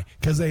 Why?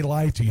 Because they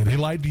lied to you. They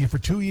lied to you for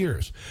 2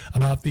 years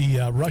about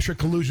the Russia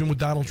collusion with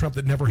Donald Trump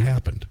that never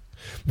happened.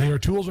 They are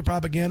tools of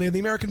propaganda, and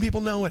the American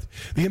people know it.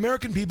 The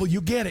American people,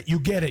 you get it. You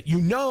get it. You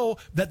know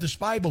that the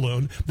spy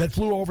balloon that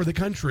flew over the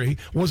country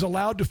was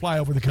allowed to fly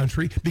over the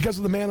country because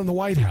of the man in the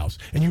White House.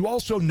 And you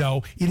also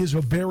know it is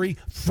a very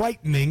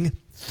frightening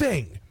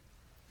thing.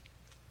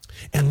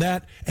 And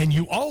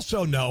you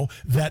also know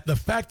that the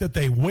fact that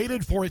they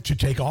waited for it to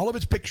take all of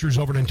its pictures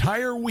over an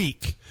entire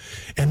week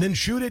and then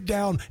shoot it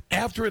down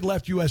after it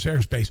left U.S.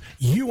 airspace,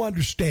 you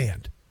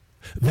understand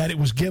that it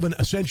was given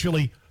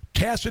essentially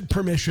tacit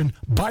permission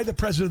by the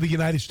President of the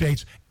United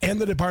States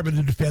and the Department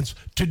of Defense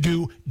to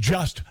do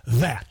just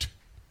that.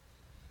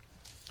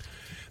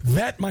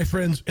 That, my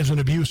friends, is an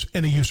abuse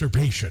and a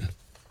usurpation.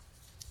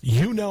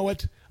 You know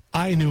it.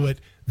 I knew it.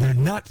 They're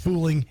not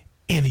fooling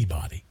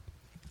anybody.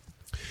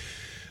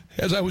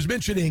 As I was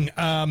mentioning,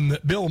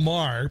 Bill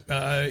Maher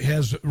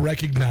has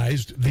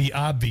recognized the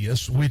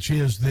obvious, which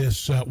is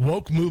this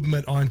woke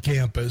movement on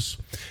campus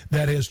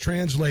that has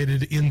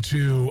translated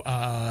into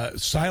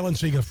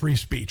silencing of free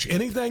speech.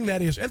 Anything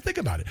that is, and think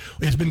about it,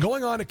 it's been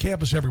going on at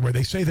campus everywhere.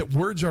 They say that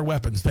words are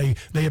weapons. They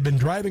have been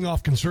driving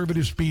off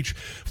conservative speech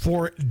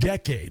for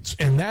decades,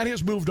 and that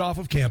has moved off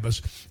of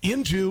campus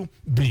into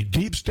the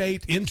deep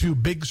state, into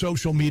big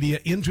social media,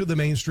 into the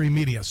mainstream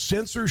media.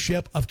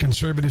 Censorship of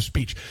conservative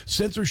speech.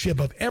 Censorship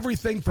of everything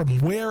from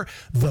where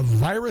the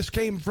virus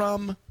came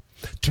from,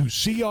 to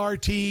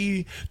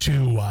CRT, to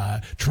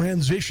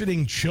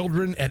transitioning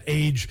children at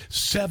age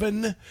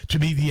 7 to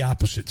be the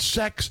opposite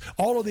sex,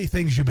 all of the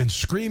things you've been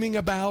screaming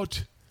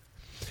about.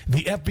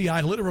 The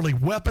FBI literally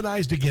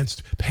weaponized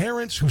against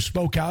parents who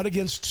spoke out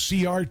against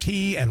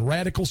CRT and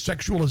radical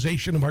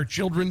sexualization of our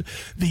children.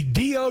 The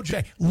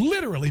DOJ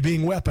literally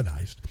being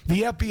weaponized.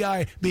 The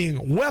FBI being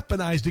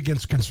weaponized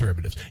against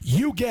conservatives.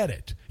 You get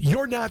it.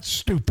 You're not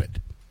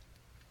stupid.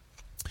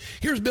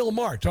 Here's Bill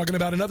Maher talking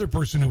about another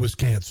person who was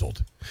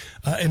canceled.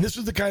 And this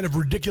is the kind of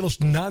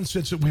ridiculous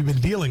nonsense that we've been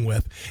dealing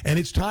with. And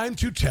it's time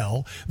to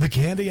tell the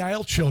candy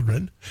aisle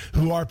children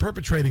who are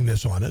perpetrating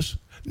this on us,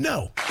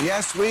 no.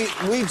 Yes, we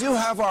do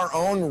have our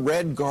own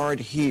Red Guard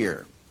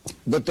here,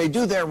 but they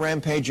do their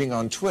rampaging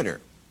on Twitter.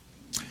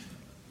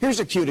 Here's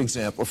a cute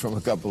example from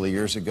a couple of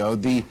years ago.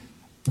 The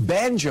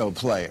banjo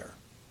player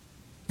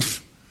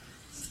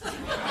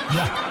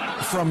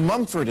from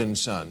Mumford &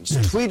 Sons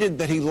tweeted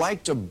that he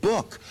liked a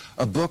book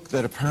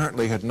that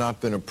apparently had not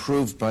been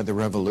approved by the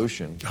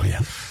revolution. Oh,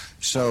 yeah.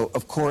 So,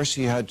 of course,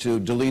 he had to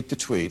delete the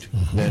tweet,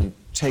 then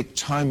take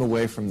time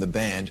away from the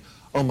band.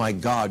 Oh, my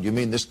God, you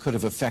mean this could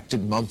have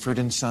affected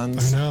Mumford &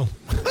 Sons? I know.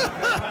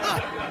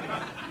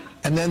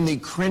 And then the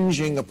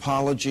cringing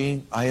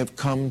apology, I have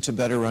come to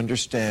better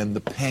understand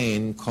the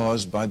pain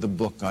caused by the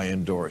book I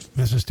endorsed.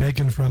 This is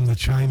taken from the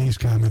Chinese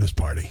Communist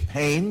Party.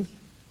 Pain?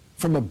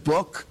 From a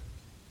book?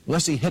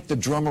 Unless he hit the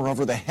drummer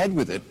over the head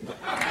with it.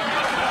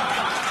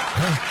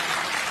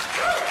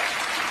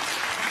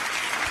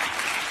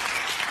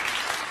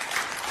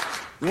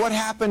 What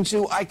happened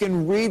to I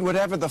can read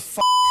whatever the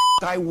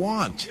I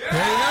want? There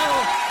you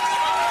go.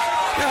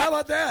 Yeah, how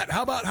about that?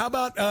 How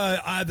about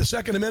the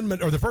Second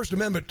Amendment or the First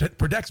Amendment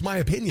protects my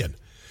opinion?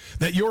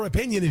 That your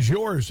opinion is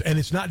yours and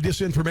it's not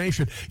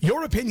disinformation.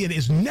 Your opinion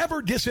is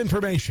never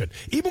disinformation.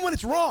 Even when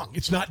it's wrong,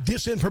 it's not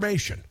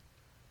disinformation.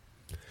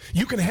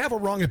 You can have a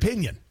wrong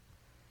opinion.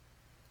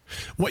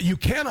 What you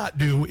cannot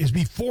do is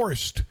be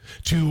forced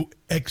to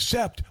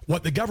accept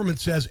what the government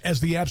says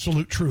as the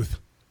absolute truth.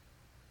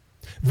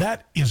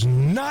 That is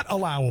not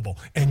allowable,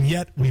 and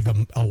yet we've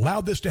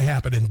allowed this to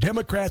happen, and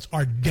Democrats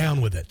are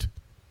down with it.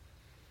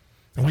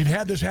 And we've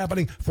had this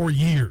happening for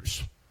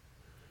years.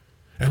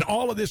 And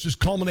all of this is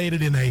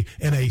culminated in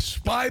a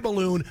spy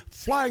balloon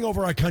flying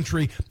over our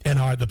country, and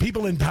the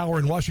people in power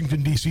in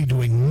Washington, D.C.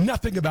 doing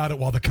nothing about it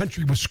while the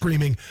country was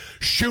screaming,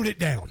 shoot it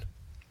down.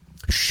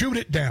 Shoot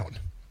it down.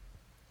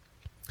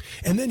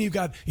 And then you've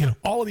got,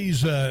 all of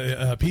these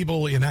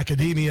people in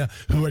academia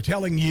who are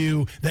telling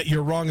you that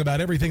you're wrong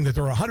about everything, that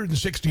there are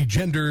 160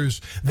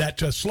 genders, that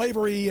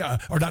slavery,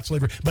 or not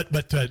slavery, but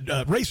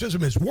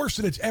racism is worse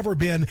than it's ever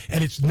been,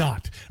 and it's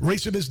not.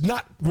 Racism is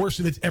not worse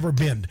than it's ever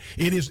been.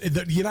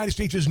 The United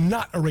States is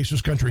not a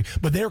racist country,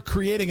 but they're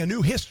creating a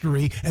new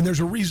history, and there's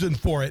a reason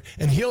for it.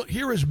 And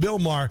here is Bill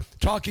Maher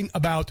talking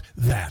about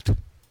that.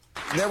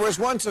 There was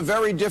once a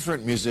very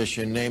different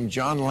musician named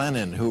John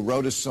Lennon who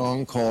wrote a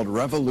song called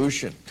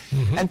Revolution.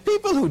 Mm-hmm. And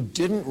people who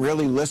didn't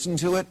really listen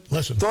to it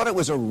thought it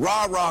was a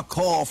rah-rah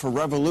call for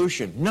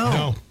revolution.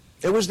 No,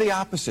 it was the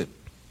opposite.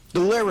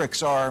 The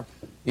lyrics are,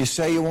 you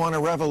say you want a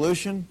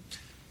revolution?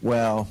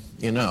 Well,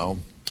 we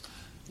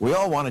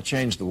all want to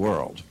change the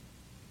world.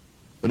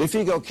 But if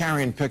you go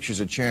carrying pictures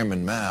of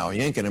Chairman Mao,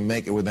 you ain't going to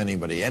make it with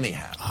anybody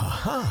anyhow.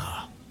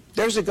 Aha.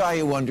 There's a guy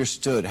who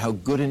understood how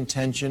good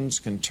intentions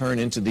can turn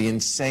into the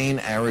insane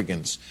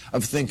arrogance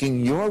of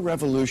thinking your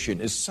revolution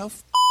is so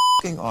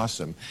f***ing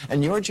awesome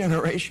and your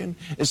generation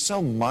is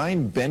so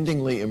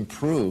mind-bendingly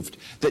improved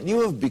that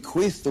you have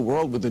bequeathed the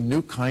world with a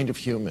new kind of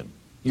human.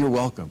 You're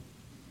welcome.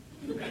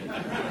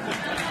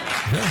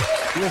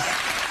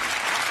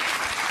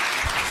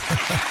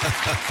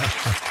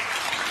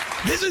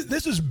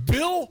 This is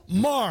Bill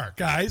Maher,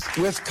 guys.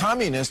 With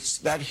communists,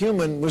 that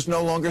human was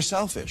no longer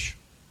selfish.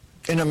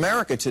 In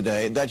America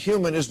today, that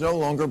human is no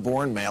longer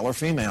born male or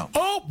female.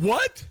 Oh,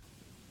 what?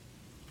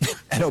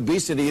 And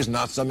obesity is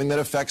not something that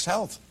affects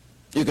health.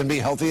 You can be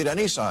healthy at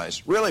any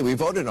size. Really, we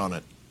voted on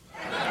it.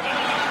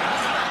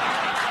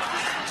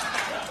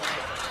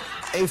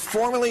 A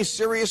formerly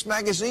serious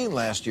magazine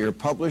last year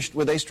published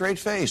with a straight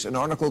face an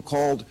article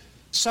called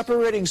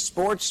Separating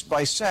Sports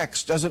by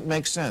Sex Doesn't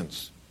Make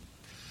Sense.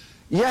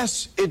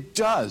 Yes, it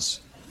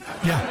does.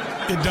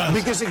 Yeah, it does.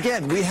 Because,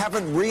 again, we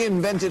haven't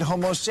reinvented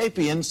Homo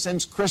sapiens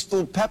since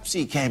Crystal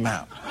Pepsi came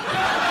out.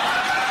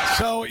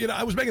 So,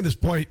 I was making this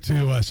point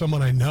to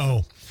someone I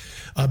know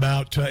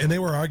about, and they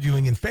were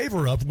arguing in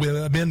favor of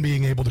men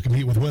being able to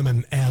compete with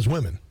women as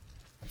women.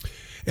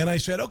 And I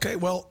said, okay,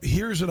 well,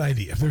 here's an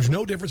idea. If there's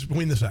no difference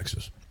between the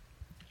sexes,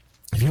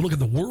 if you look at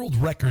the world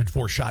record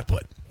for shot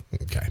put,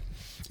 okay,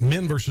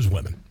 men versus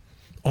women,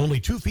 only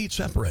 2 feet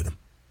separate them.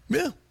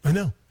 Yeah, I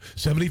know.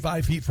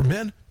 75 feet for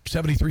men,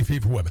 73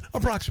 feet for women,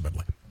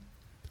 approximately.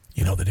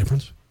 You know the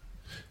difference?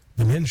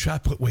 The men's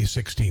shot put weighs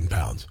 16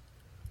 pounds.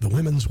 The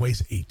women's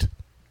weighs 8.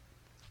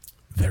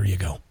 There you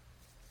go.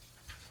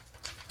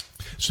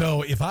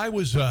 So if I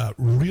was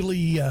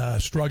really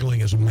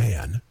struggling as a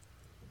man,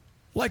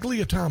 like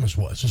Leah Thomas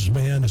was, as a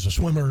man, as a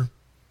swimmer,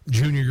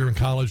 junior year in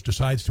college,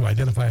 decides to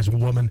identify as a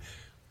woman,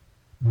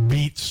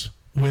 beats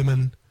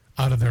women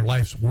out of their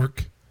life's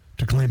work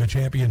to claim a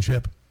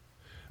championship,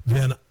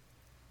 then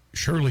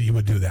surely you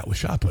would do that with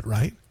shot put,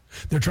 right?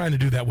 They're trying to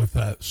do that with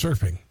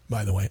surfing,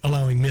 by the way,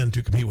 allowing men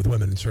to compete with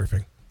women in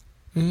surfing.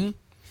 Mm-hmm.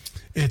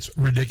 It's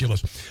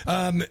ridiculous.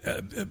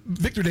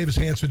 Victor Davis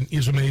Hanson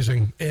is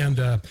amazing,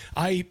 and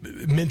I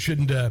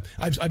mentioned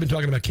I've been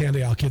talking about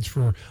Candy Owl kids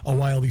for a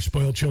while. These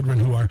spoiled children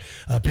who are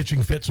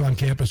pitching fits on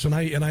campus, and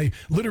I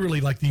literally,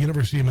 like the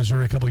University of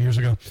Missouri a couple of years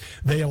ago,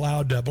 they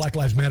allowed Black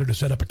Lives Matter to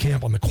set up a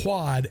camp on the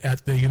quad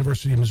at the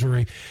University of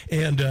Missouri,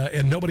 and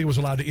nobody was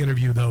allowed to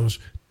interview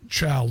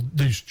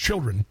these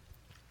children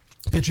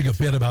pitching a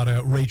fit about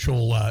a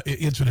racial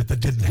incident that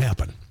didn't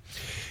happen.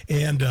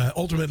 And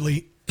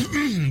ultimately,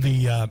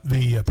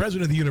 the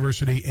president of the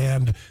university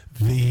and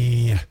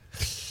the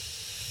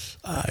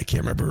I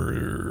can't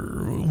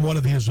remember, one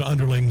of his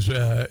underlings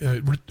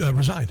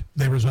resigned.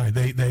 They resigned.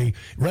 They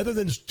rather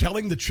than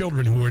telling the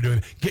children who were doing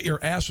it, get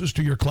your asses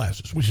to your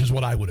classes, which is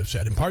what I would have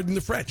said. And pardon the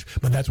French,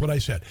 but that's what I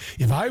said.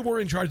 If I were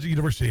in charge of the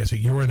university, I say,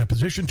 you are in a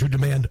position to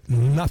demand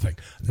nothing.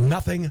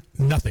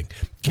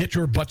 Get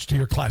your butts to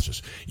your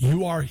classes.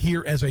 You are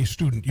here as a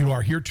student. You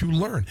are here to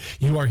learn.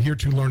 You are here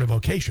to learn a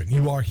vocation.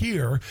 You are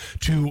here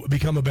to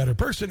become a better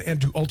person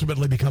and to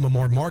ultimately become a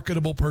more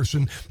marketable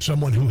person,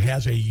 someone who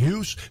has a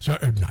use,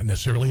 not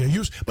necessarily a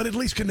use, but at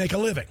least can make a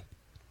living.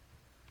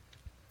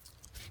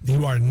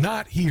 You are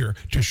not here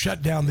to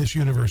shut down this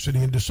university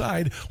and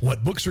decide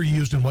what books are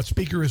used and what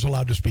speaker is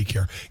allowed to speak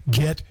here.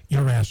 Get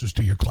your asses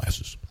to your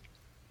classes.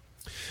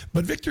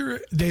 But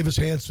Victor Davis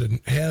Hanson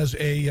has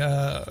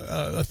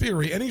a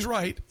theory, and he's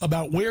right,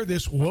 about where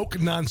this woke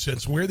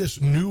nonsense, where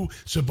this new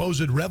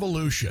supposed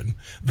revolution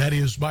that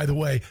is, by the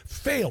way,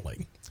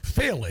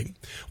 failing,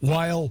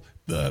 while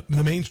the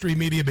mainstream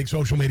media, big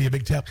social media,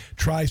 big tech,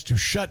 tries to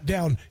shut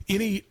down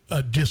any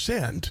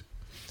dissent,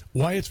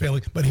 why it's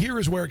failing. But here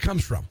is where it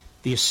comes from.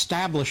 The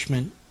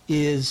establishment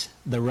is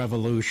the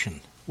revolution.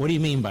 What do you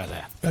mean by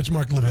that? That's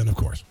Mark Levin, of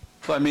course.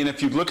 I mean,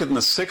 if you look at in the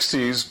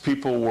 60s,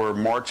 people were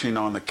marching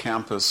on the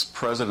campus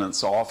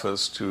president's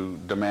office to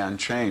demand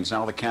change.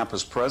 Now the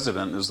campus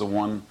president is the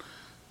one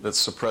that's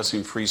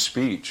suppressing free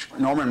speech.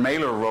 Norman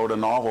Mailer wrote a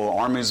novel,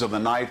 Armies of the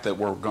Night, that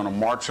were going to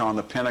march on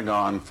the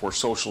Pentagon for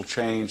social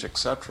change,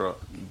 etc.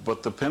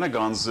 But the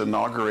Pentagon's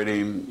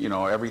inaugurating,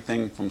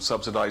 everything from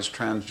subsidized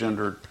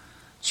transgender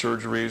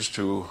surgeries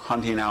to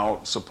hunting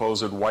out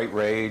supposed white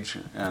rage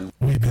and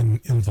we've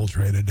been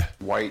infiltrated.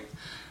 White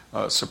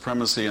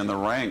supremacy in the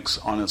ranks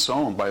on its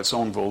own, by its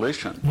own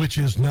volition. Which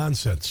is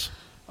nonsense.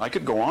 I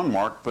could go on,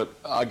 Mark, but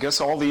I guess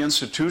all the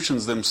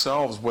institutions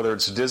themselves, whether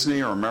it's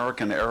Disney or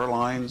American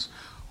Airlines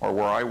or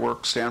where I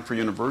work, Stanford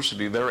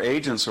University, they're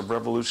agents of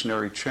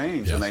revolutionary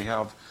change, yes. And they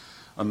have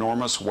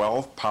enormous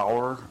wealth,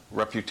 power,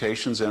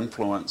 reputations,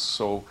 influence.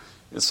 So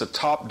it's a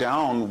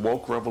top-down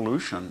woke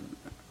revolution,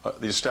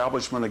 the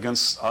establishment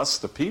against us,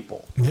 the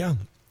people. Yeah,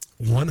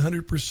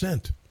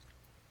 100%.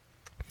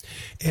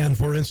 And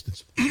for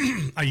instance,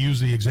 I use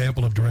the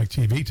example of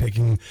DirecTV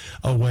taking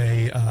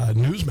away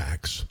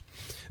Newsmax.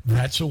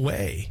 That's a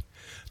way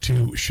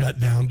to shut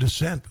down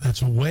dissent.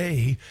 That's a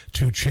way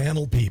to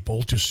channel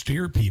people, to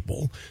steer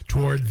people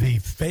toward the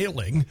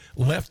failing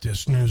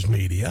leftist news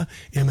media,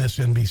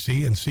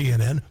 MSNBC and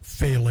CNN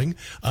failing.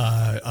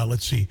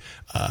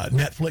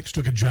 Netflix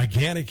took a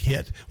gigantic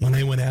hit when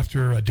they went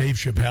after Dave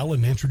Chappelle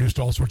and introduced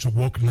all sorts of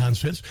woke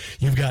nonsense.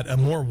 You've got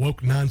more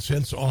woke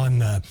nonsense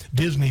on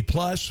Disney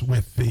Plus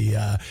with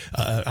the,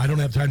 I don't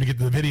have time to get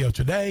to the video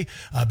today,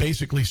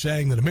 basically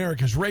saying that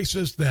America's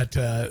racist, that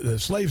the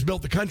slaves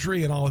built the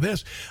country and all of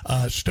this,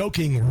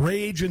 stoking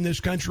rage in this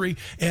country,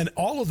 and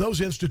all of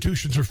those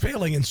institutions are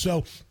failing, and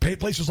so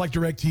places like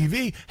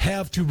DirecTV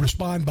have to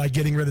respond by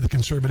getting rid of the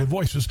conservative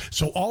voices,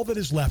 so all that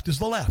is left is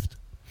the left.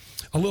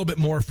 A little bit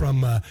more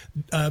from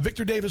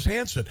Victor Davis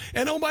Hanson.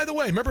 And oh, by the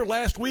way, remember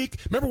last week?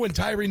 Remember when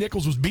Tyree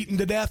Nichols was beaten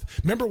to death?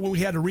 Remember when we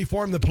had to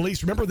reform the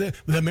police? Remember that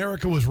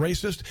America was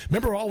racist?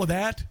 Remember all of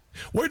that?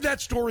 Where'd that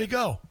story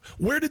go?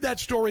 Where did that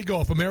story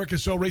go if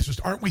America's so racist?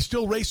 Aren't we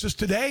still racist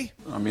today?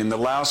 I mean, the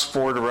last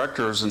 4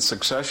 directors in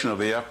succession of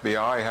the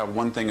FBI have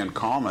one thing in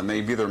common.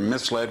 They've either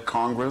misled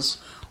Congress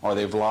or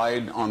they've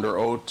lied under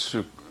oath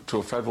to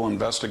a federal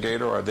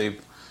investigator or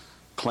they've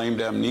claimed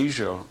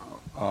amnesia.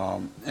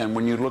 And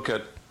when you look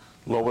at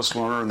Lois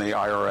Lerner in the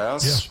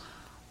IRS, yes.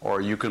 Or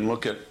you can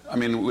look at, I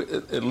mean,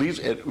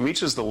 it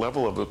reaches the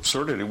level of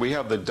absurdity. We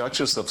have the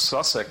Duchess of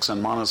Sussex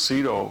and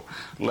Montecito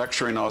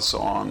lecturing us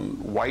on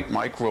white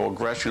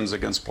microaggressions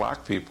against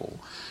black people.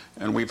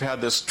 And we've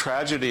had this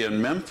tragedy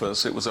in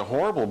Memphis. It was a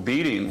horrible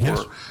beating, yes.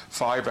 Where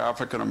 5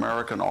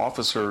 African-American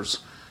officers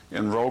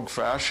in rogue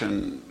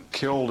fashion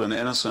killed an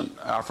innocent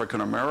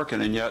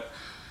African-American, and yet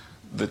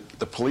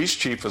the police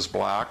chief is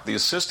black, the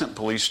assistant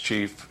police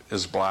chief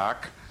is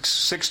black,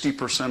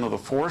 60% of the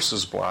force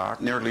is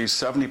black, nearly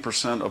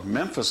 70% of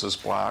Memphis is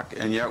black,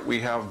 and yet we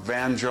have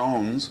Van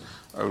Jones,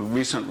 a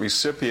recent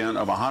recipient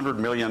of a $100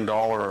 million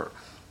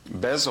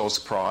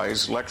Bezos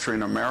Prize,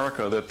 lecturing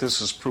America that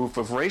this is proof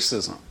of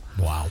racism.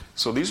 Wow.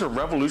 So these are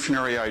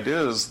revolutionary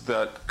ideas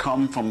that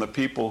come from the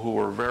people who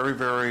are very,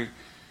 very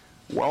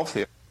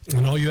wealthy.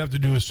 And all you have to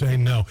do is say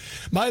no.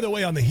 By the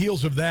way, on the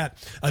heels of that,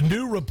 a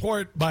new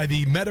report by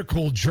the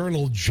medical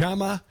journal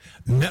JAMA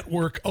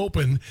Network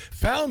Open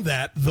found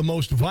that the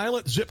most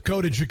violent zip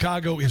code in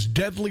Chicago is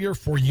deadlier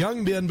for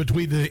young men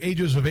between the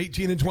ages of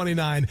 18 and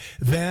 29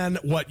 than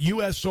what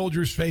U.S.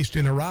 soldiers faced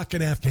in Iraq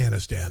and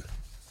Afghanistan.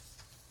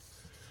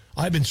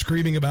 I've been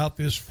screaming about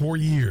this for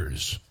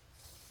years.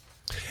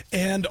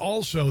 And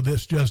also,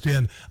 this just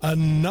in, a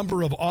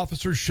number of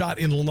officers shot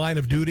in the line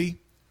of duty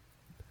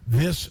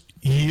this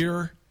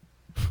year,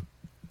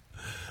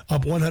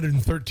 up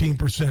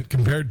 113%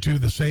 compared to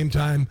the same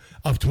time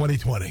of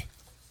 2020.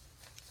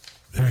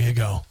 There you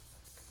go.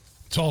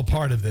 It's all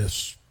part of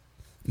this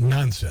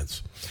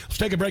nonsense. Let's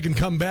take a break and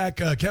come back.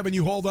 Kevin,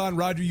 you hold on.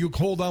 Roger, you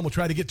hold on. We'll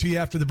try to get to you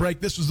after the break.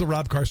 This is the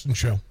Rob Carson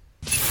Show.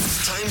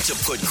 Time to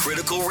put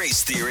critical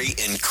race theory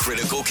in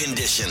critical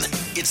condition.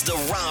 It's the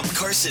Rob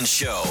Carson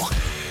Show.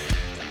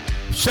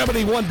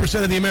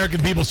 71% of the American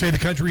people say the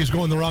country is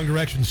going the wrong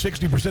direction.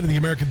 60% of the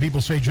American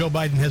people say Joe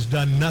Biden has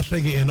done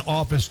nothing in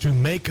office to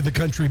make the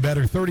country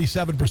better.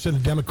 37%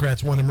 of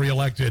Democrats want him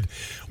reelected.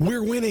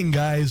 We're winning,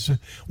 guys.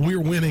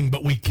 We're winning,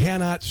 but we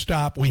cannot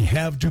stop. We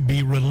have to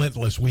be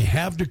relentless. We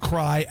have to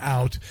cry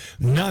out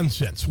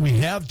nonsense. We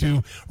have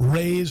to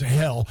raise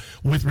hell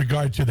with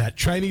regard to that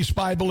Chinese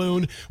spy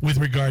balloon, with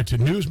regard to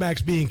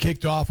Newsmax being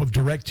kicked off of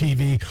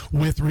DirecTV,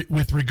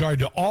 with regard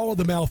to all of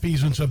the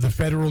malfeasance of the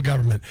federal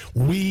government.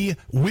 We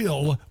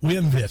will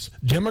win this.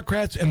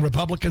 Democrats and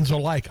Republicans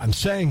alike. I'm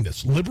saying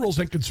this. Liberals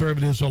and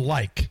conservatives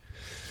alike.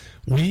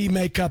 We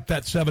make up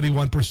that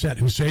 71%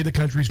 who say the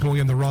country's going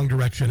in the wrong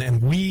direction,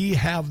 and we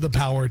have the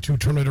power to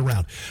turn it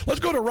around. Let's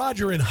go to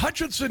Roger in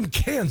Hutchinson,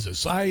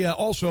 Kansas. I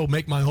also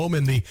make my home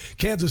in the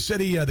Kansas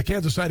City, the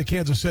Kansas side of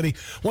Kansas City.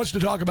 Wants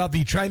to talk about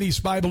the Chinese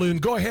spy balloon.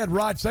 Go ahead,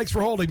 Rod. Thanks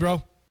for holding,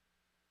 bro.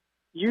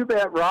 You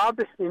bet, Rob.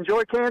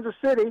 Enjoy Kansas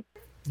City.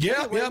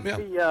 Yeah.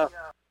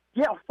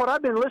 What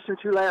I've been listening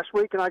to last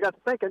week, and I got to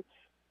thinking,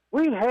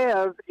 we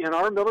have in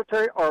our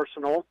military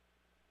arsenal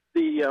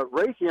the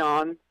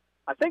Raytheon,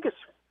 I think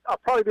I'll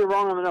probably be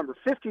wrong on the number,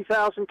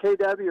 50,000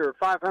 kW or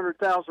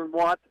 500,000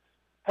 watt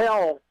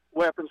HEL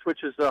weapons,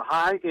 which is a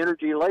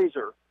high-energy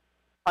laser.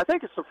 I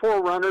think it's the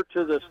forerunner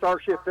to the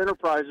Starship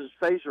Enterprise's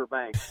phaser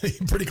bank.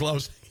 Pretty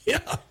close,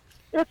 yeah.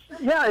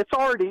 It's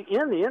already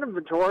in the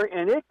inventory,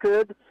 and it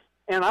could,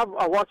 and I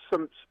watched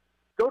some.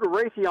 Go to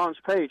Raytheon's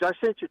page. I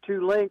sent you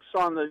 2 links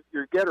on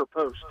your Getter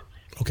post.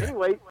 Okay.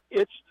 Anyway,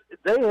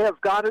 they have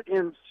got it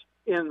in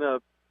the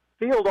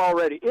field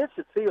already. It's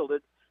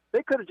fielded.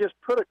 They could have just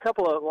put a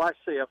couple of, let's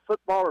say, a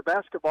football or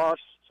basketball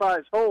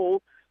size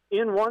hole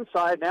in one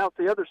side and out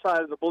the other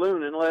side of the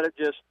balloon and let it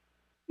just,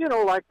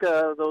 like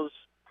those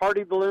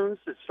party balloons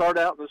that start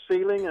out in the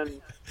ceiling,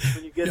 and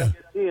when you get up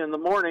to see in the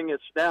morning,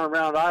 it's down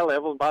around eye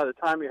level, and by the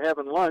time you're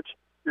having lunch,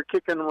 you're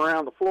kicking them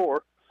around the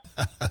floor.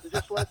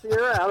 Just let the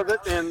air out of it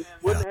and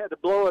wouldn't have had to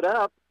blow it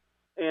up.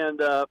 And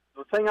the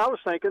thing I was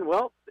thinking,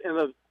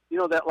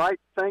 that light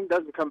thing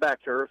doesn't come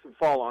back to Earth and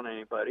fall on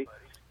anybody.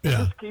 It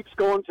just keeps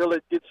going till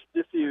it gets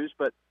diffused.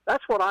 But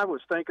that's what I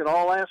was thinking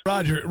all last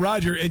week.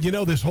 Roger, and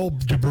this whole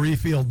debris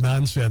field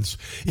nonsense,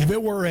 if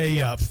it were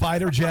a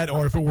fighter jet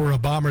or if it were a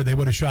bomber, they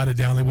would have shot it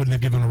down. They wouldn't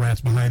have given a rat's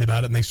behind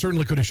about it. And they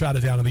certainly could have shot it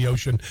down in the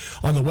ocean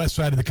on the west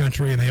side of the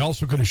country. And they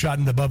also could have shot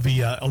it above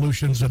the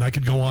Aleutians, and I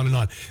could go on and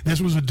on.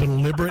 This was a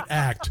deliberate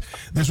act.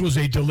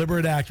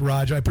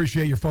 Raj. I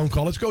appreciate your phone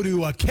call. Let's go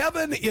to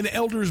Kevin in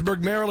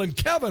Eldersburg, Maryland.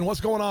 Kevin, what's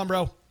going on,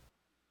 bro?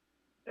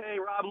 Hey,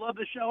 Rob, love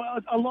the show.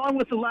 Along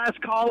with the last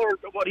caller,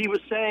 what he was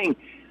saying,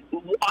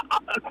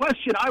 a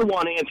question I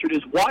want answered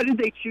is, why did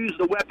they choose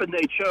the weapon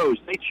they chose?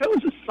 They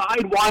chose a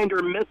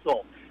Sidewinder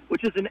missile,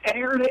 which is an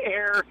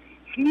air-to-air,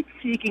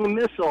 heat-seeking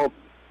missile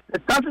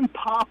that doesn't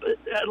pop.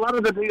 A lot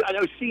of I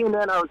know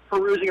CNN, I was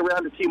perusing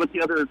around to see what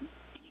the other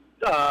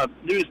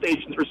news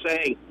stations were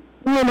saying.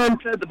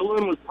 CNN said the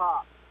balloon was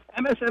popped.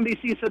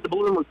 MSNBC said the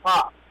balloon was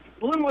popped.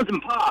 The balloon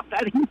wasn't popped.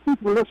 That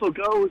heat-seeking missile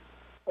goes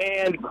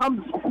and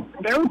comes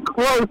very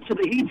close to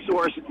the heat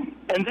source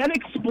and then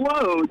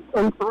explodes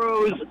and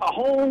throws a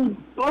whole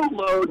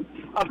boatload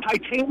of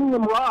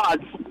titanium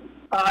rods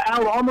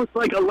out almost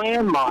like a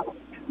landmine.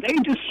 They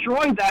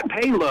destroyed that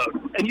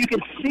payload, and you can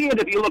see it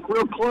if you look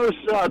real close.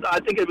 I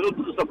think it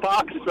was a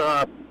Fox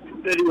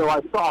video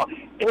I saw.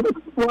 It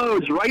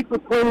explodes right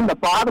between the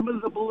bottom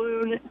of the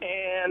balloon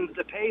and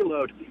the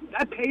payload.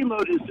 That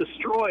payload is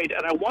destroyed,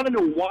 and I want to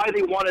know why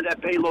they wanted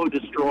that payload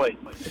destroyed.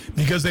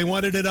 Because they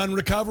wanted it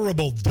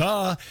unrecoverable.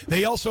 Duh.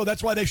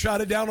 That's why they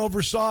shot it down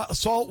over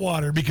salt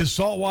water, because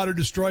salt water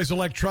destroys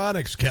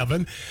electronics,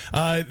 Kevin.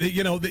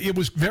 It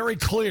was very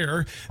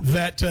clear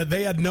that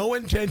they had no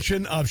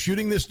intention of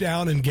shooting this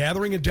down and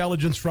gathering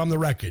intelligence from the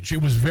wreckage.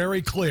 It was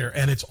very clear,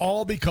 and it's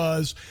all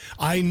because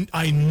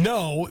I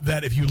know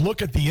that if you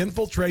look at the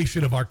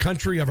infiltration of our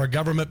country, of our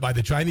government by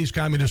the Chinese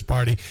Communist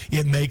Party,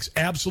 it makes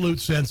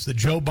absolute sense that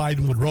Joe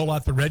Biden would roll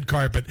out the red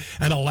carpet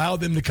and allow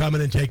them to come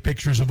in and take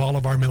pictures of all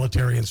of our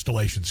military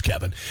installations,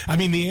 Kevin. I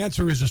mean, the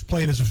answer is as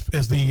plain as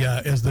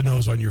the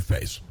nose on your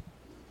face.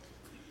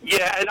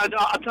 Yeah, and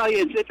I'll tell you,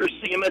 it's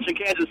interesting. You mentioned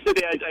Kansas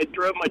City. I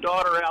drove my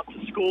daughter out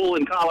to school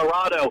in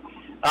Colorado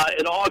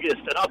in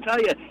August, and I'll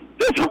tell you,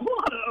 there's a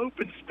lot of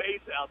open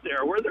space out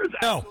there where there's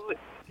absolutely,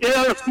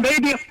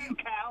 maybe a few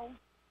cows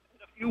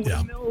and a few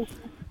windmills.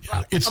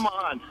 Come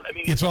on. I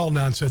mean, it's all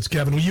nonsense,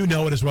 Kevin. Well, you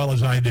know it as well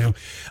as I do.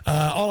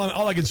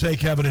 All I can say,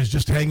 Kevin, is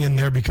just hang in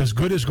there, because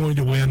good is going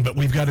to win, but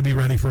we've got to be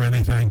ready for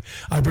anything.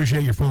 I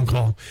appreciate your phone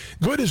call.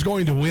 Good is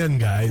going to win,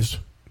 guys.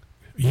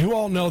 You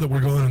all know that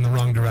we're going in the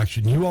wrong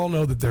direction. You all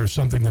know that there's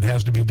something that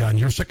has to be done.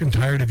 You're sick and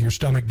tired of your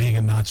stomach being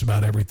in knots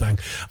about everything.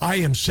 I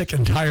am sick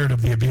and tired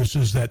of the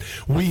abuses that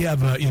we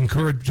have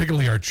incurred,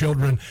 particularly our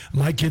children.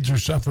 My kids are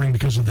suffering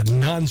because of the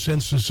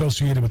nonsense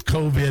associated with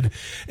COVID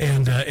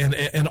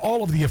and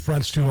all of the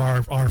affronts to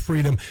our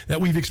freedom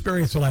that we've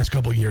experienced the last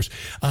couple of years.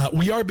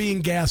 We are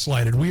being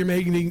gaslighted. We are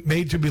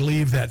made to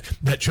believe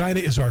that China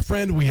is our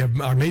friend. We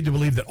are made to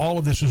believe that all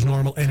of this is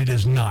normal, and it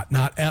is not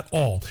at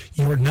all.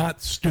 You are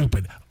not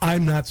stupid.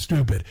 I'm not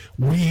stupid.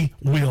 We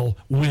will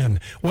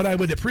win. What I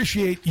would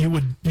appreciate you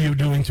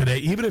doing today,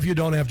 even if you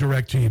don't have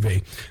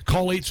DirecTV,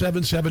 call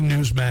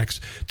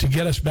 877-NEWSMAX to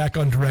get us back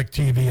on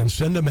DirecTV and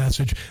send a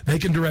message. They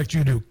can direct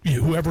you to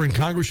whoever in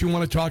Congress you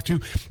want to talk to.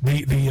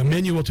 The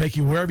menu will take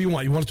you wherever you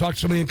want. You want to talk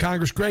to somebody in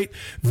Congress? Great.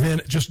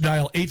 Then just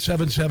dial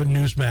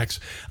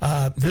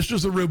 877-NEWSMAX. This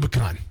is the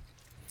Rubicon.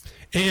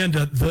 And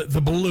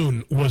the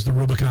balloon was the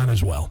Rubicon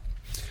as well.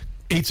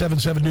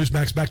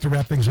 877-NEWSMAX. Back to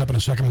wrap things up in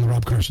a second on the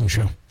Rob Carson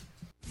Show.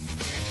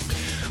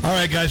 All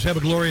right, guys, have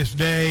a glorious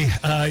day.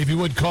 If you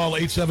would call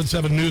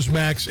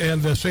 877-NEWSMAX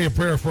and say a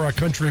prayer for our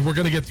country. We're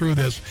going to get through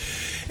this.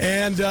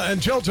 And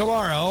until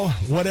tomorrow,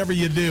 whatever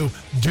you do,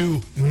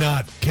 do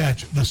not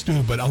catch the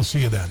stupid. I'll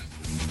see you then.